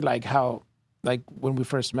crazy, like how like when we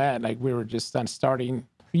first met, like we were just starting.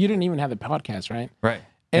 You didn't even have the podcast, right? Right.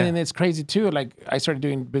 And then it's crazy too. Like I started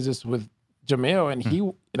doing business with Jamil,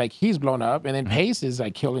 and he's blown up, and then Pace is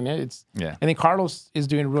like killing it. It's and then Carlos is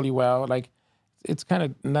doing really well. Like it's kind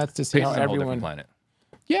of nuts to see Pace how is a whole everyone. different planet.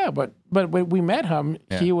 Yeah, but when we met him,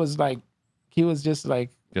 he was just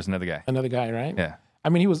another guy. Another guy, right? Yeah. I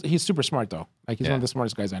mean, he's super smart though. Like he's one of the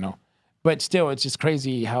smartest guys I know. But still, it's just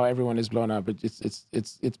crazy how everyone is blown up.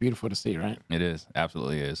 It's beautiful to see, right? It is,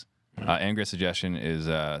 absolutely is. Ingrid's suggestion is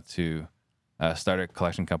to start a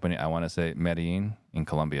collection company. I want to say Medellin in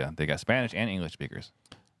Colombia. They got Spanish and English speakers.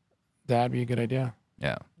 That'd be a good idea.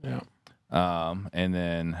 Yeah. Yeah. And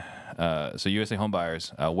then, so USA Home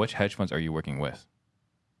Buyers, which hedge funds are you working with?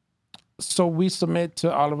 So we submit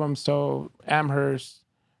to all of them. So Amherst,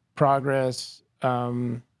 Progress.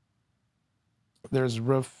 There's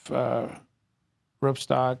Roofstock.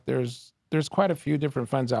 There's quite a few different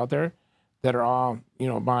funds out there that are all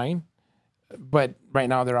buying, but right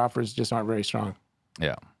now their offers just aren't very strong.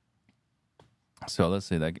 Yeah. So let's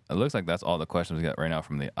see. It looks like that's all the questions we got right now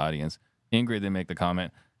from the audience. Ingrid did make the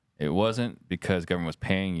comment. It wasn't because government was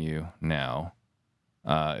paying you now.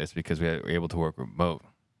 It's because we were able to work remote,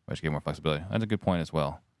 which gave more flexibility. That's a good point as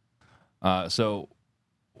well. So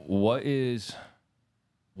what is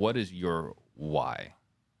your why?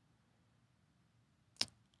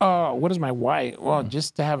 What is my why? Well,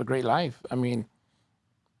 just to have a great life. I mean,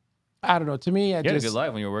 I don't know. To me, you had a good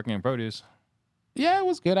life when you were working in produce. Yeah, it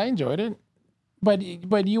was good. I enjoyed it. But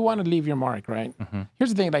you want to leave your mark, right? Mm-hmm.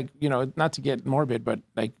 Here's the thing, like, not to get morbid, but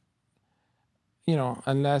like,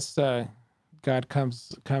 unless God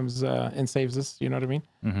comes and saves us, you know what I mean?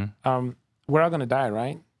 Mm-hmm. We're all gonna die,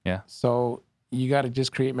 right? Yeah. So you got to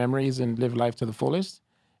just create memories and live life to the fullest.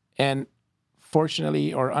 And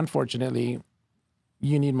fortunately or unfortunately,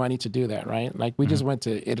 you need money to do that, right? Like we just went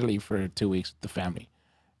to Italy for 2 weeks with the family,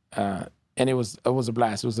 and it was a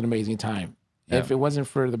blast. It was an amazing time. Yeah. If it wasn't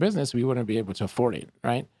for the business, we wouldn't be able to afford it,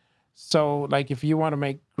 right? So, like, if you want to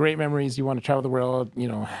make great memories, you want to travel the world,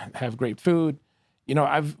 have great food.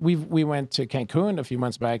 We went to Cancun a few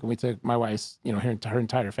months back, and we took my wife's, her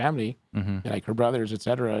entire family, like her brothers, et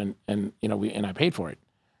cetera, and I paid for it.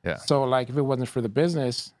 Yeah. So, like, if it wasn't for the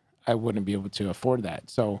business, I wouldn't be able to afford that.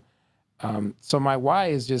 So, so my why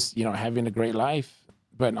is just having a great life,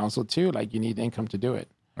 but also too, like, you need income to do it.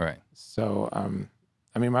 Right. So,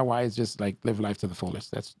 I mean, my why is just like live life to the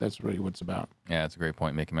fullest. That's really what it's about. Yeah, that's a great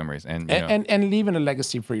point. Making memories and leaving a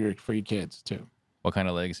legacy for your kids too. What kind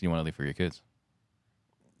of legacy do you want to leave for your kids?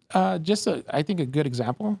 I think a good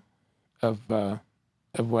example of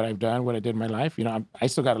what I've done, what I did in my life. I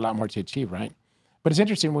still got a lot more to achieve, right? But it's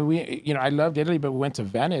interesting when I loved Italy, but we went to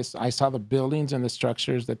Venice. I saw the buildings and the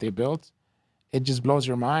structures that they built. It just blows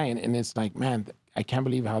your mind, and it's like, man, I can't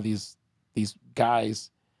believe how these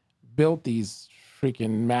guys built these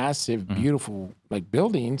freaking massive, beautiful like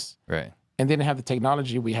buildings, right? And they didn't have the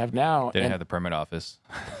technology we have now. They didn't have the permit office.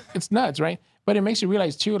 It's nuts, right? But it makes you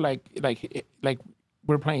realize too, like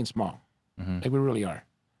we're playing small, like we really are.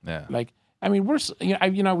 Yeah. Like, I mean,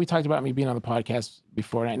 we talked about me being on the podcast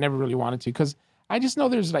before, and I never really wanted to because I just know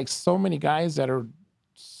there's like so many guys that are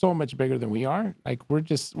so much bigger than we are. Like we're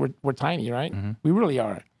tiny, right? We really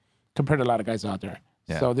are compared to a lot of guys out there.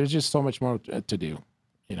 Yeah. So there's just so much more to do,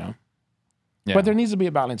 Yeah. But there needs to be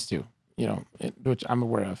a balance too, which I'm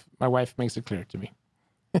aware of. My wife makes it clear to me.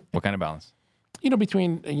 What kind of balance?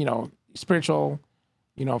 Between, spiritual,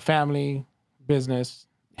 family, business,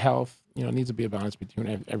 health, needs to be a balance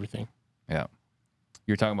between everything. Yeah.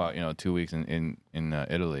 You're talking about, 2 weeks in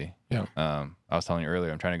Italy. Yeah. I was telling you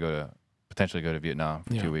earlier, I'm trying to potentially go to Vietnam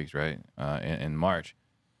for 2 weeks, right? In March.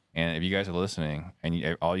 And if you guys are listening,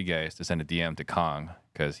 and all you guys to send a DM to Kong,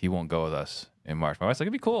 because he won't go with us in March. My wife's like,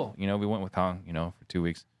 it'd be cool. We went with Kong, for 2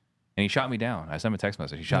 weeks. And he shot me down. I sent him a text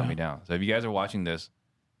message. He shot me down. So if you guys are watching this,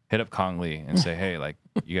 hit up Kong Lee and say, hey, like,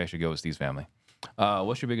 you guys should go with Steve's family.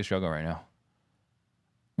 What's your biggest struggle right now?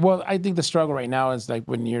 Well, I think the struggle right now is like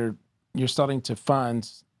when you're starting to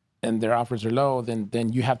funds and their offers are low,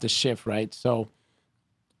 then you have to shift, right? So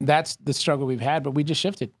that's the struggle we've had, but we just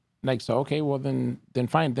shifted. Like, so, okay, well, then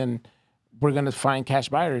fine. Then we're going to find cash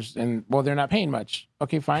buyers and, well, they're not paying much.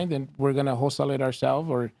 Okay, fine. Then we're going to wholesale it ourselves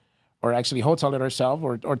or actually wholesale it ourselves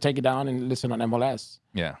or take it down and list it on MLS.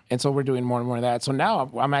 Yeah. And so we're doing more and more of that. So now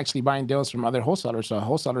I'm actually buying deals from other wholesalers. So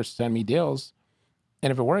wholesalers send me deals.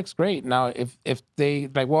 And if it works, great. Now, if they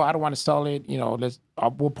like, well, I don't want to sell it,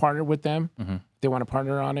 we'll partner with them. They want to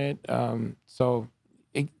partner on it. So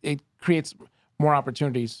it creates more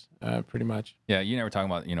opportunities, pretty much. Yeah, you never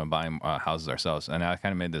talking about, buying houses ourselves. And I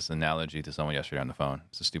kind of made this analogy to someone yesterday on the phone.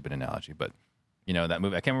 It's a stupid analogy, but you know, that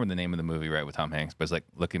movie. I can't remember the name of the movie, right, with Tom Hanks, but it's like,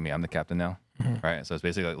 look at me, I'm the captain now, right? So it's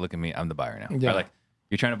basically like, look at me, I'm the buyer now. Yeah. Right? Like,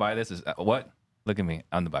 you're trying to buy this? Is what? Look at me,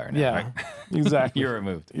 I'm the buyer now. Yeah, right? exactly. You're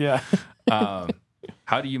removed. Yeah.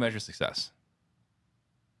 How do you measure success?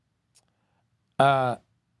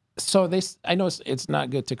 So I know it's not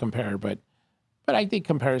good to compare, but I think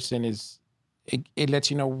comparison is it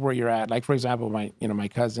lets you know where you're at. Like, for example, my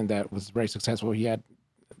cousin that was very successful, he had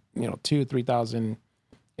 2,000-3,000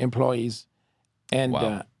 employees, and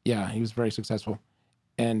Wow. he was very successful,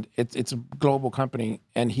 and it's a global company,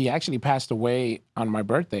 and he actually passed away on my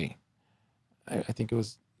birthday. I think it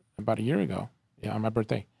was about a year ago, on my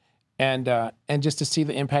birthday, and just to see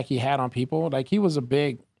the impact he had on people, like he was a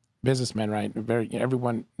big businessman, right?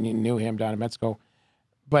 Everyone knew him down in Mexico,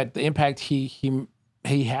 but the impact he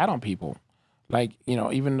had on people, like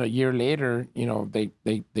even a year later, they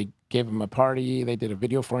gave him a party, they did a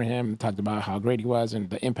video for him, talked about how great he was and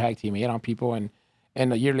the impact he made on people, and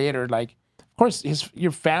a year later, like, of course,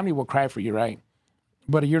 your family will cry for you, right?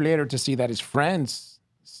 But a year later, to see that his friends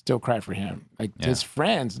still cry for him, like his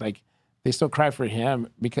friends, like they still cry for him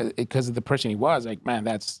because of the person he was, like, man,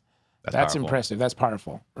 that's powerful. impressive. That's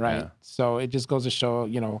powerful, right? Yeah. So it just goes to show,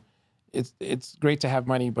 it's great to have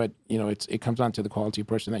money, but it comes down to the quality of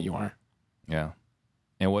person that you are. Yeah.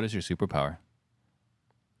 And what is your superpower?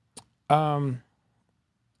 Oh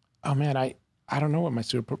man, I don't know what my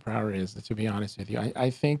superpower is, to be honest with you. I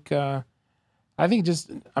think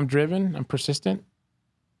just I'm driven, I'm persistent.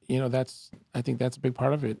 I think that's a big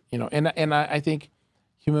part of it. And I think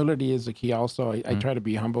humility is the key also. I try to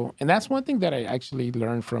be humble. And that's one thing that I actually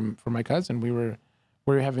learned from my cousin. We were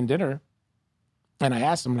having dinner, and I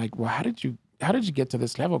asked him, like, well, how did you get to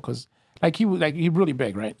this level? Because he really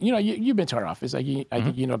big, right? You've been to our office. I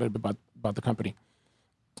think you know a little bit about the company.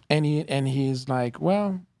 And he's like,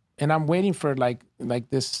 well, and I'm waiting for like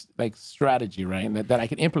this strategy, right? That I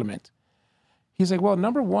can implement. He's like, well,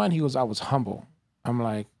 number one, he goes, I was humble. I'm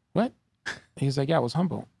like, what? He's like, yeah, I was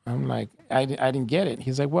humble. I'm like, I didn't get it.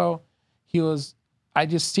 He's like, well, I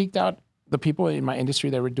just seeked out the people in my industry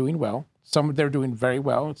that were doing well. Some they're doing very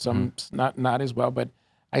well, some not as well, but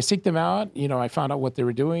I seeked them out. I found out what they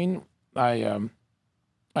were doing. I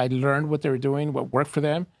learned what they were doing, what worked for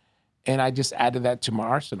them, and I just added that to my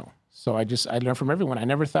arsenal. So I learned from everyone. I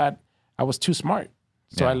never thought I was too smart.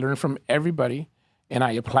 So I learned from everybody, and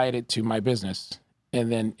I applied it to my business.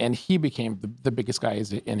 And he became the biggest guy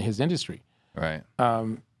in his industry. Right.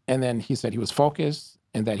 And then he said he was focused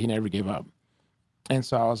and that he never gave up. And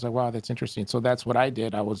so I was like, wow, that's interesting. So that's what I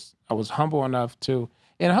did. I was humble enough to,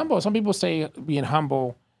 and humble, some people say being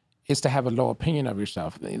humble is to have a low opinion of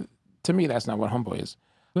yourself. To me, that's not what humble is.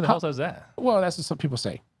 Who the hell says that? Well, that's what some people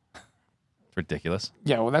say. It's ridiculous.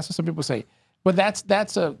 Yeah, well, that's what some people say. But that's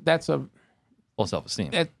a Full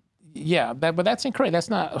self-esteem. But that's incorrect. That's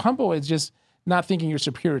not humble. It's just not thinking you're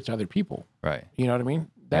superior to other people. Right. You know what I mean?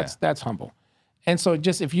 That's humble. And so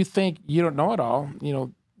just if you think you don't know it all,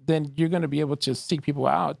 then you're going to be able to seek people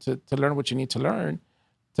out to learn what you need to learn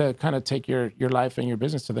to kind of take your life and your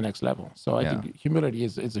business to the next level. So I think humility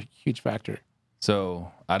is a huge factor.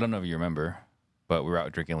 So I don't know if you remember, but we were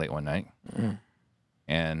out drinking late one night. Mm.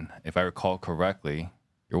 And if I recall correctly,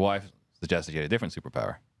 your wife suggested you had a different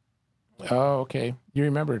superpower. Oh, okay. You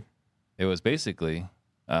remembered. It was basically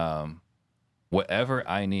whatever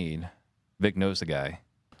I need, Vic knows the guy.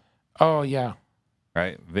 Oh, yeah.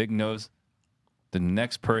 Right? Vic knows the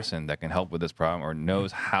next person that can help with this problem or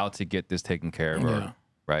knows how to get this taken care of. Or,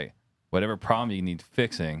 right? Whatever problem you need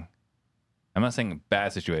fixing. I'm not saying a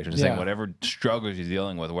bad situation. I'm just saying whatever struggles you're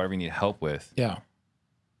dealing with, whatever you need help with. Yeah.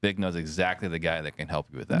 Vic knows exactly the guy that can help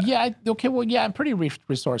you with that. Yeah. Okay. Well, yeah, I'm pretty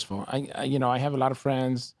resourceful. I have a lot of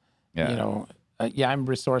friends. Yeah. I'm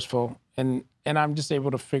resourceful, and I'm just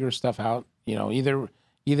able to figure stuff out.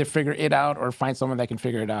 Either figure it out or find someone that can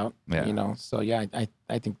figure it out. Yeah. So yeah,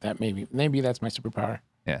 I think that maybe that's my superpower.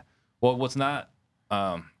 Yeah. Well, what's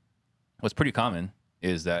pretty common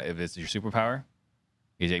is that if it's your superpower,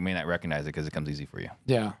 you may not recognize it because it comes easy for you.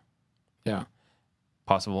 Yeah. Yeah.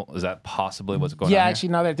 Is that possibly what's going on? Yeah, actually,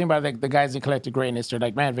 now that I think about it, the guys that collected greatness, they're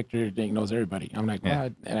like, man, Victor knows everybody. I'm like, well,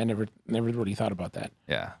 and I never really thought about that.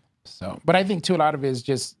 Yeah. So, but I think too, a lot of it is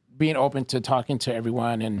just being open to talking to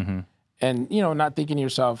everyone and not thinking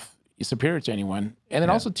yourself superior to anyone. And then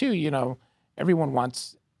also too, everyone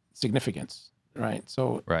wants significance, right?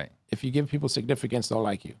 So if you give people significance, they'll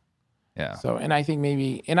like you. Yeah. So, and I think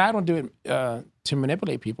maybe, and I don't do it to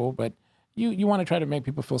manipulate people, but you want to try to make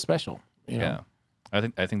people feel special. Yeah. I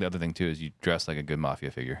think the other thing too is you dress like a good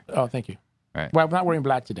mafia figure. Oh, thank you. Right. Well, I'm not wearing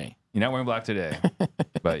black today. You're not wearing black today,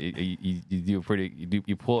 but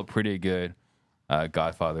you pull a pretty good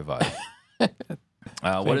Godfather vibe.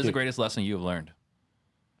 What is the greatest lesson you've learned?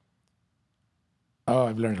 Oh,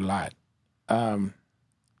 I've learned a lot.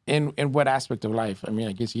 In what aspect of life? I mean,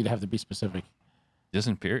 I guess you'd have to be specific. Just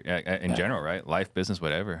in general, right? Life, business,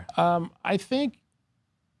 whatever. I think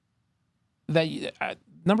that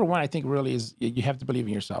number one, I think really is you have to believe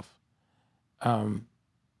in yourself, and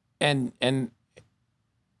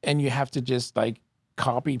you have to just like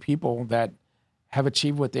copy people that have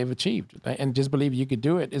achieved what they've achieved, and just believe you could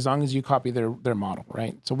do it as long as you copy their model,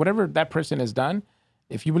 right? So whatever that person has done,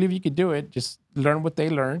 if you believe you could do it, just learn what they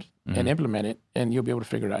learned and implement it, and you'll be able to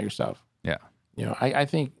figure it out yourself. Yeah. You know, I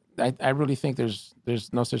think I really think there's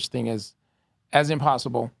no such thing as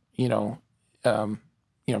impossible. You know,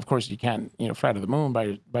 of course you can't fly to the moon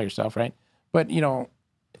by yourself, right? But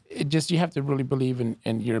it just you have to really believe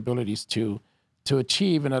in your abilities to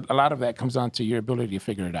achieve, and a lot of that comes down to your ability to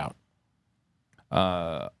figure it out.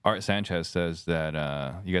 Art Sanchez says that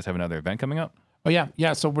you guys have another event coming up. Oh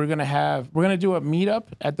yeah. So we're gonna do a meetup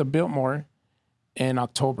at the Biltmore in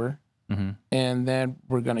October, and then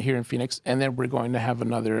we're gonna here in Phoenix, and then we're going to have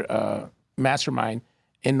another mastermind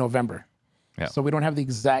in November. Yeah. So we don't have the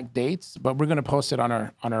exact dates, but we're gonna post it on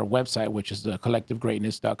our website, which is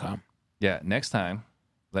collectivegreatness.com. Yeah. Next time,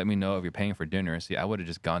 let me know if you're paying for dinner. See, I would have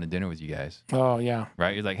just gone to dinner with you guys. Oh yeah.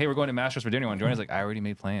 Right. You're like, hey, we're going to Masters for dinner. Want to join us? Like, I already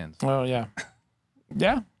made plans. Oh yeah.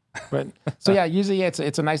 Yeah. But so yeah, usually it's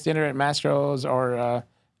a nice dinner at Mastro's or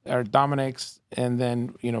Dominic's, and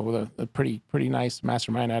then with a pretty nice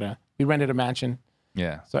mastermind we rented a mansion.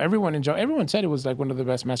 Yeah. So everyone said it was like one of the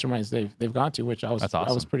best masterminds they've gone to, which That's awesome.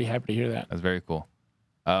 I was pretty happy to hear that. That's very cool.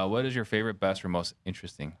 What is your favorite, best, or most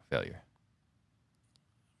interesting failure?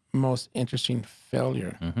 Most interesting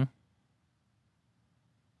failure.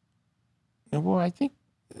 Well, I think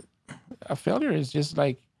a failure is just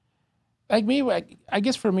like me, I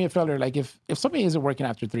guess for me, a failure, like if something isn't working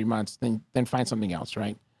after 3 months, then find something else,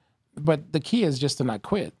 right? But the key is just to not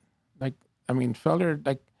quit. Like, I mean, failure,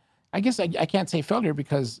 like, I guess I can't say failure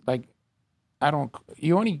because, like,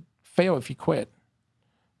 you only fail if you quit.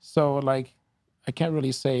 So, like, I can't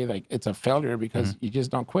really say, like, it's a failure because you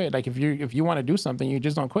just don't quit. Like, if you want to do something, you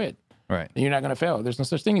just don't quit. Right. And you're not going to fail. There's no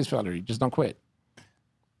such thing as failure. You just don't quit.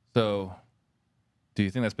 So, do you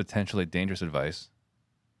think that's potentially dangerous advice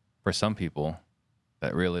for some people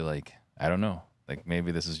that really, like, I don't know, like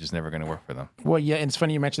maybe this is just never going to work for them? Well, yeah, and it's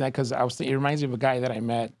funny you mentioned that because it reminds me of a guy that I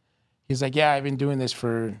met. He's like, yeah, I've been doing this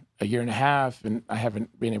for a year and a half, and I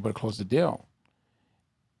haven't been able to close the deal.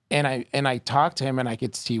 And I talked to him, and I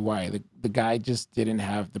could see why. The guy just didn't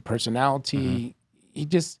have the personality. He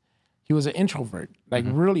was an introvert, like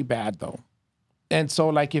really bad though. And so,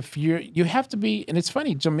 like, if you have to be, and it's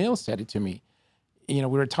funny, Jamil said it to me. We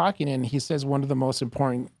were talking, and he says one of the most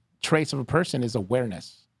important traits of a person is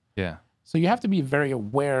awareness. Yeah. So you have to be very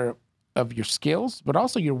aware of your skills, but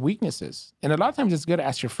also your weaknesses. And a lot of times it's good to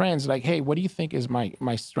ask your friends, like, hey, what do you think is my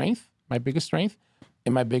strength, my biggest strength,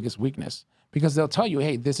 and my biggest weakness? Because they'll tell you,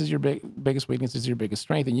 hey, this is your biggest weakness, this is your biggest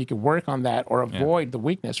strength, and you can work on that or avoid the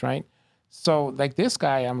weakness, right? So, like this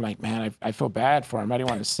guy, I'm like, man, I feel bad for him. I didn't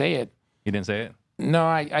want to say it. You didn't say it? No,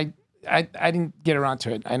 I didn't get around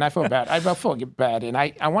to it, and I feel bad. I feel bad, and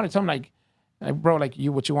I want to tell him, like, bro, like,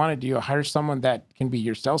 what you want to do, hire someone that can be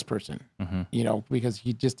your salesperson, because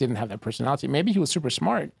he just didn't have that personality. Maybe he was super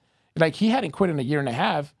smart. Like, he hadn't quit in a year and a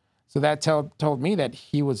half, so that told me that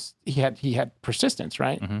he had persistence,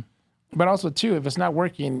 right? But also too, if it's not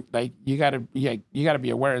working, like, you gotta be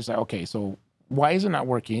aware. It's like, okay, so why is it not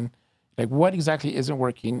working? Like, what exactly isn't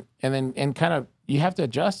working? And then kind of you have to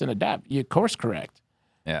adjust and adapt. You course correct.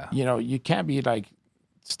 Yeah. You can't be like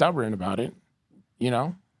stubborn about it.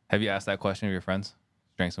 Have you asked that question of your friends?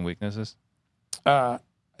 Strengths and weaknesses?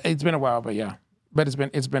 It's been a while, but yeah. But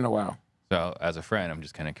it's been a while. So as a friend, I'm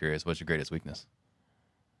just kind of curious, what's your greatest weakness?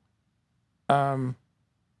 I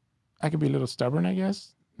could be a little stubborn, I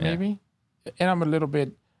guess, maybe. Yeah. And I'm a little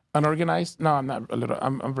bit unorganized. No, I'm not a little.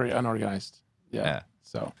 I'm very unorganized. Yeah.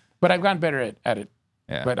 So, but I've gotten better at it.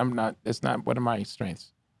 Yeah. But I'm not. It's not one of my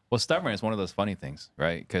strengths. Well, stubborn is one of those funny things,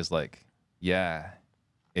 right? Because, like, yeah,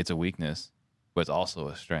 it's a weakness, but it's also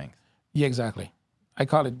a strength. Yeah, exactly. I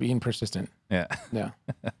call it being persistent. Yeah. Yeah.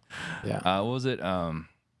 Yeah. What was it?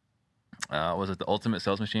 Was it The Ultimate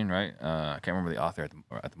Sales Machine, right? I can't remember the author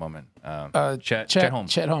at the moment. Chet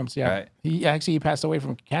Holmes. Chet Holmes, yeah. Right? He passed away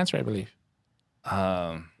from cancer, I believe.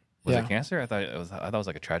 Was it cancer? I thought it was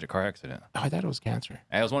like a tragic car accident. Oh, I thought it was cancer.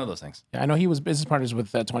 It was one of those things. Yeah, I know he was business partners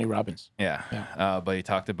with Tony Robbins. Yeah. But he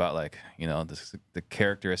talked about, like, the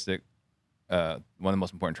characteristic, one of the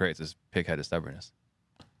most important traits is pig-headed stubbornness.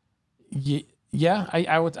 Yeah,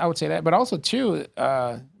 I would say that. But also too,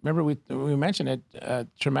 remember we mentioned it,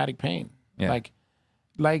 traumatic pain. Yeah. Like,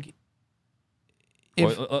 Like,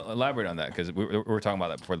 if Elaborate on that, because we were talking about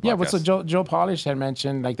that before the podcast. yeah, but so Joe Polish had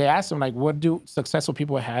mentioned, like, they asked him, like, what do successful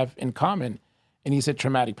people have in common? And he said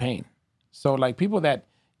traumatic pain. So, like, people that,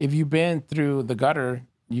 if you've been through the gutter,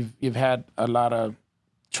 you've had a lot of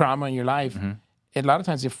trauma in your life. A lot of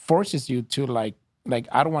times it forces you to like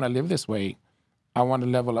I don't want to live this way. I want to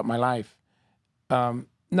level up my life.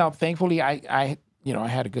 No, thankfully I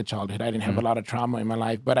had a good childhood. I didn't have a lot of trauma in my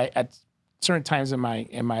life, but at certain times in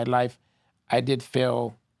my life, I did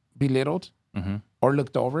feel belittled or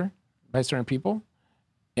looked over by certain people,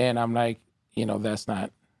 and I'm like, that's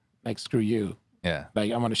not, like, screw you. Yeah.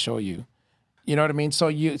 Like, I'm going to show you. You know what I mean?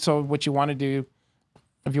 So what you want to do,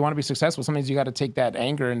 if you want to be successful, sometimes you got to take that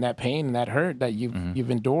anger and that pain and that hurt that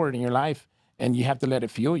you've endured in your life, and you have to let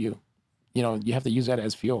it fuel you. You have to use that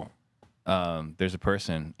as fuel. There's a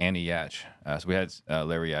person, Annie Yatch. So we had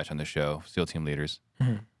Larry Yatch on the show, SEAL Team Leaders.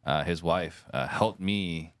 His wife helped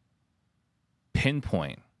me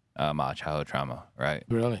pinpoint my childhood trauma, right?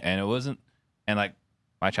 Really? And it wasn't, and like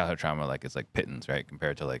my childhood trauma, like it's like pittance, right,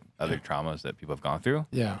 compared to like other traumas that people have gone through.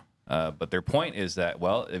 Yeah. But their point is that,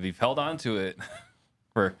 well, if you've held on to it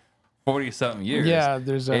for 40-something years,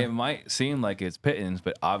 it might seem like it's pittance,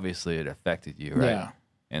 but obviously it affected you, right? Yeah.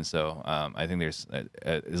 And so I think there's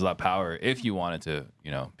a lot of power if you wanted to,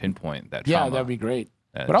 pinpoint that trauma. Yeah, that'd be great.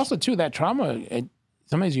 But also, too, that trauma,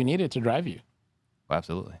 sometimes you need it to drive you. Well,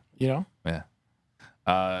 absolutely. Yeah.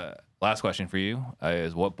 Last question for you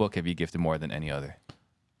is, what book have you gifted more than any other?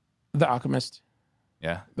 The Alchemist.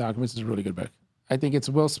 Yeah. The Alchemist is a really good book. I think it's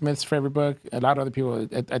Will Smith's favorite book. A lot of other people,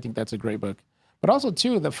 I think that's a great book. But also,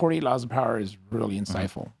 too, the 48 Laws of Power is really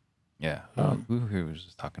insightful. Yeah. Who was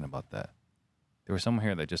just talking about that? There was someone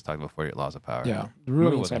here that just talked about 48 Laws of Power. Yeah,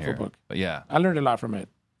 really insightful book. But yeah, I learned a lot from it.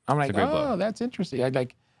 I'm like, oh, that's interesting.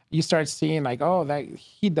 You start seeing like, oh, that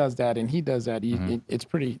he does that and he does that.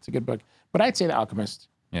 It's a good book. But I'd say The Alchemist.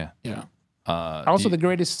 Yeah. Also, The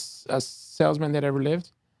Greatest Salesman That Ever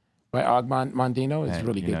Lived by Og Mandino is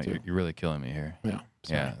really good too. You're really killing me here. Yeah.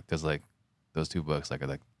 Yeah, because like those two books, like are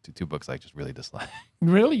like two books I just really dislike.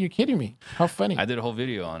 Really? You're kidding me? How funny. I did a whole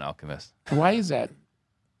video on Alchemist. Why is that?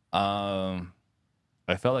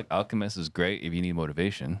 I felt like Alchemist is great if you need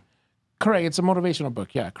motivation. Correct. It's a motivational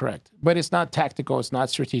book. Yeah, correct. But it's not tactical. It's not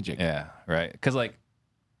strategic. Yeah, right. Because like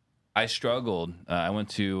I struggled. I went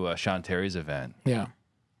to Sean Terry's event. Yeah.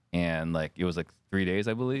 And like it was like 3 days,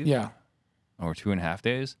 I believe. Yeah. Or 2.5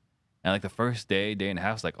 days. And like the first day and a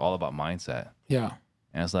half was like all about mindset. Yeah.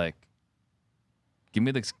 And it's like, give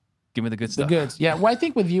me the good stuff. The goods. Yeah. Well, I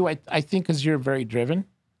think with you, I think because you're very driven.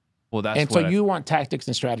 Well, that's and so you want tactics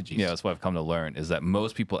and strategies. Yeah, that's what I've come to learn is that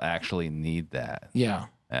most people actually need that. Yeah.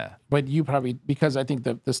 Yeah. But you probably, because I think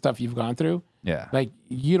the stuff you've gone through, yeah, like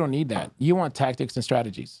you don't need that. You want tactics and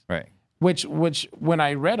strategies. Right. Which when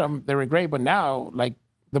I read them, they were great. But now, like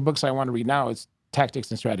the books I want to read now, it's tactics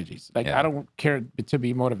and strategies. Like I don't care to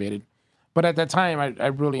be motivated. But at that time, I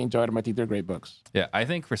really enjoyed them. I think they're great books. Yeah. I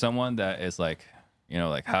think for someone that is like,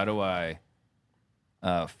 like how do I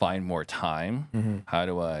find more time? Mm-hmm. How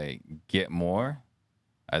do I get more?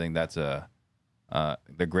 I think that's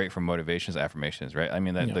they're great for motivations, affirmations, right? I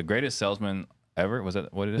mean, the greatest salesman ever, was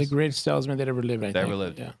that what it is? The greatest salesman that ever lived, ever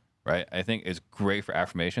lived, yeah. Right? I think it's great for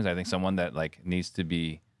affirmations. I think someone that like needs to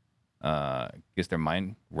be, gets their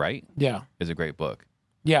mind right, is a great book.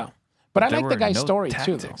 Yeah. But I like the guy's story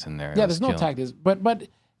too, though. In there. Yeah, there's no tactics. But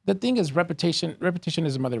the thing is, repetition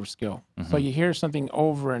is a mother of skill. Mm-hmm. So you hear something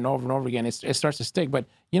over and over and over again, it starts to stick. But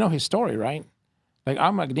you know his story, right? Like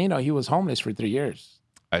Og Mandino, he was homeless for 3 years.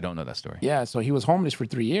 I don't know that story. Yeah, so he was homeless for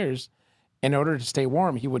 3 years. In order to stay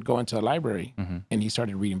warm, he would go into a library and he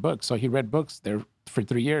started reading books. So he read books there for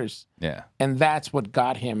 3 years. Yeah. And that's what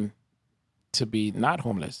got him to be not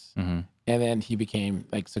homeless. Mm-hmm. And then he became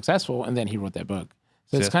like successful, and then he wrote that book.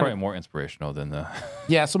 So it's probably more inspirational than the...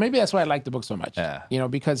 Yeah, so maybe that's why I like the book so much. Yeah.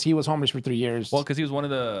 Because he was homeless for 3 years. Well, because he was one of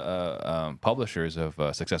the publishers of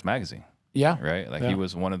Success Magazine. Yeah. Right? Like he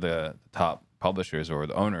was one of the top publishers or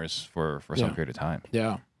the owners for some period of time.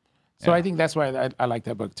 Yeah. So I think that's why I like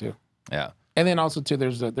that book too. Yeah. And then also too,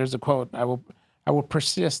 there's a quote, I will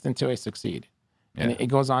persist until I succeed. Yeah. And it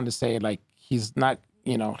goes on to say like, he's not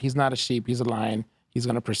a sheep, he's a lion. He's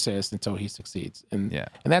going to persist until he succeeds. And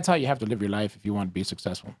that's how you have to live your life if you want to be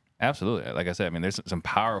successful. Absolutely. Like I said, I mean, there's some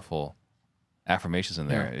powerful affirmations in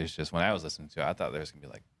there. Yeah. It's just when I was listening to it, I thought there was going to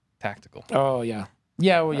be like tactical. Oh, yeah.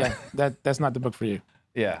 Yeah, well, yeah. That's not the book for you.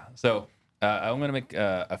 Yeah. So I'm going to make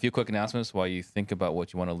a few quick announcements while you think about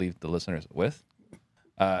what you want to leave the listeners with.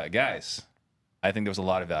 Guys, I think there was a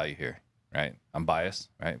lot of value here, right? I'm biased,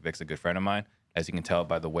 right? Vic's a good friend of mine, as you can tell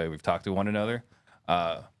by the way we've talked to one another.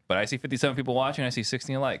 But I see 57 people watching. I see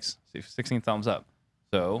 16 likes, 16 thumbs up.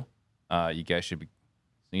 So you guys should be,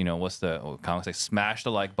 what's the comment say? Smash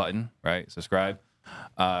the like button, right? Subscribe,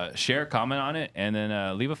 share, comment on it, and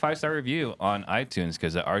then leave a 5-star review on iTunes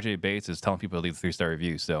because RJ Bates is telling people to leave 3-star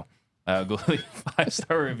reviews. So go leave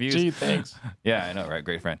 5-star reviews. Gee, thanks. Yeah, I know, right?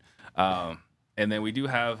 Great friend. And then we do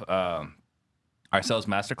have our sales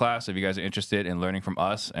masterclass. If you guys are interested in learning from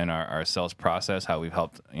us and our sales process, how we've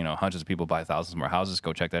helped hundreds of people buy thousands more houses,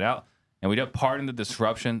 go check that out. And we do have Pardon the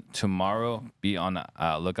Disruption tomorrow. Be on the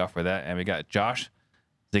lookout for that. And we got Josh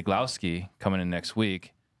Ziglowski coming in next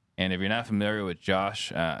week. And if you're not familiar with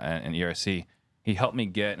Josh and ERC, he helped me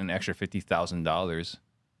get an extra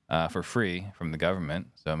 $50,000 for free from the government.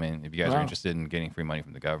 So, I mean, if you guys are interested in getting free money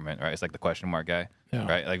from the government, right? It's like the question mark guy,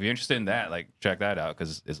 right? Like, if you're interested in that, like, check that out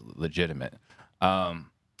because it's legitimate.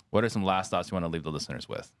 What are some last thoughts you want to leave the listeners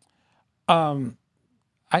with?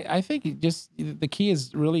 I think the key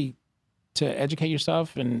is really to educate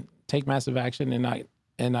yourself and take massive action and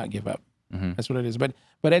not give up. Mm-hmm. That's what it is. But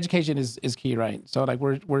education is key, right? So like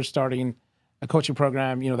we're starting a coaching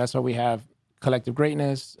program. That's why we have Collective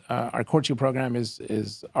Greatness. Our coaching program is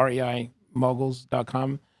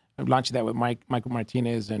reimoguls.com. I'm launching that with Michael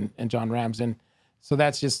Martinez and John Ramsden. So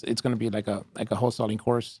that's it's going to be like a wholesaling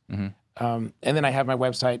course. Mm-hmm. And then I have my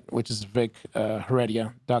website, which is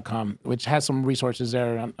vicheredia.com, which has some resources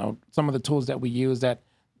there on some of the tools that we use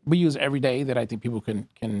every day that I think people can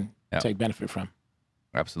take benefit from.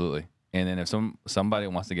 Absolutely. And then if somebody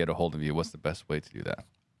wants to get a hold of you, what's the best way to do that?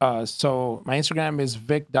 So my Instagram is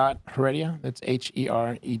vic.heredia. That's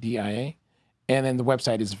HEREDIA. And then the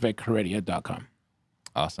website is vicheredia.com.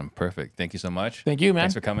 Awesome. Perfect. Thank you so much. Thank you, man.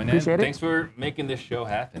 Thanks for coming Appreciate in. it. Thanks for making this show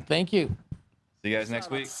happen. Thank you. See you guys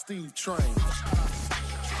next week. Steve train.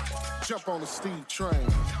 Jump on the Steve train.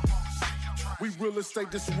 We real estate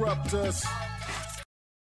disruptors.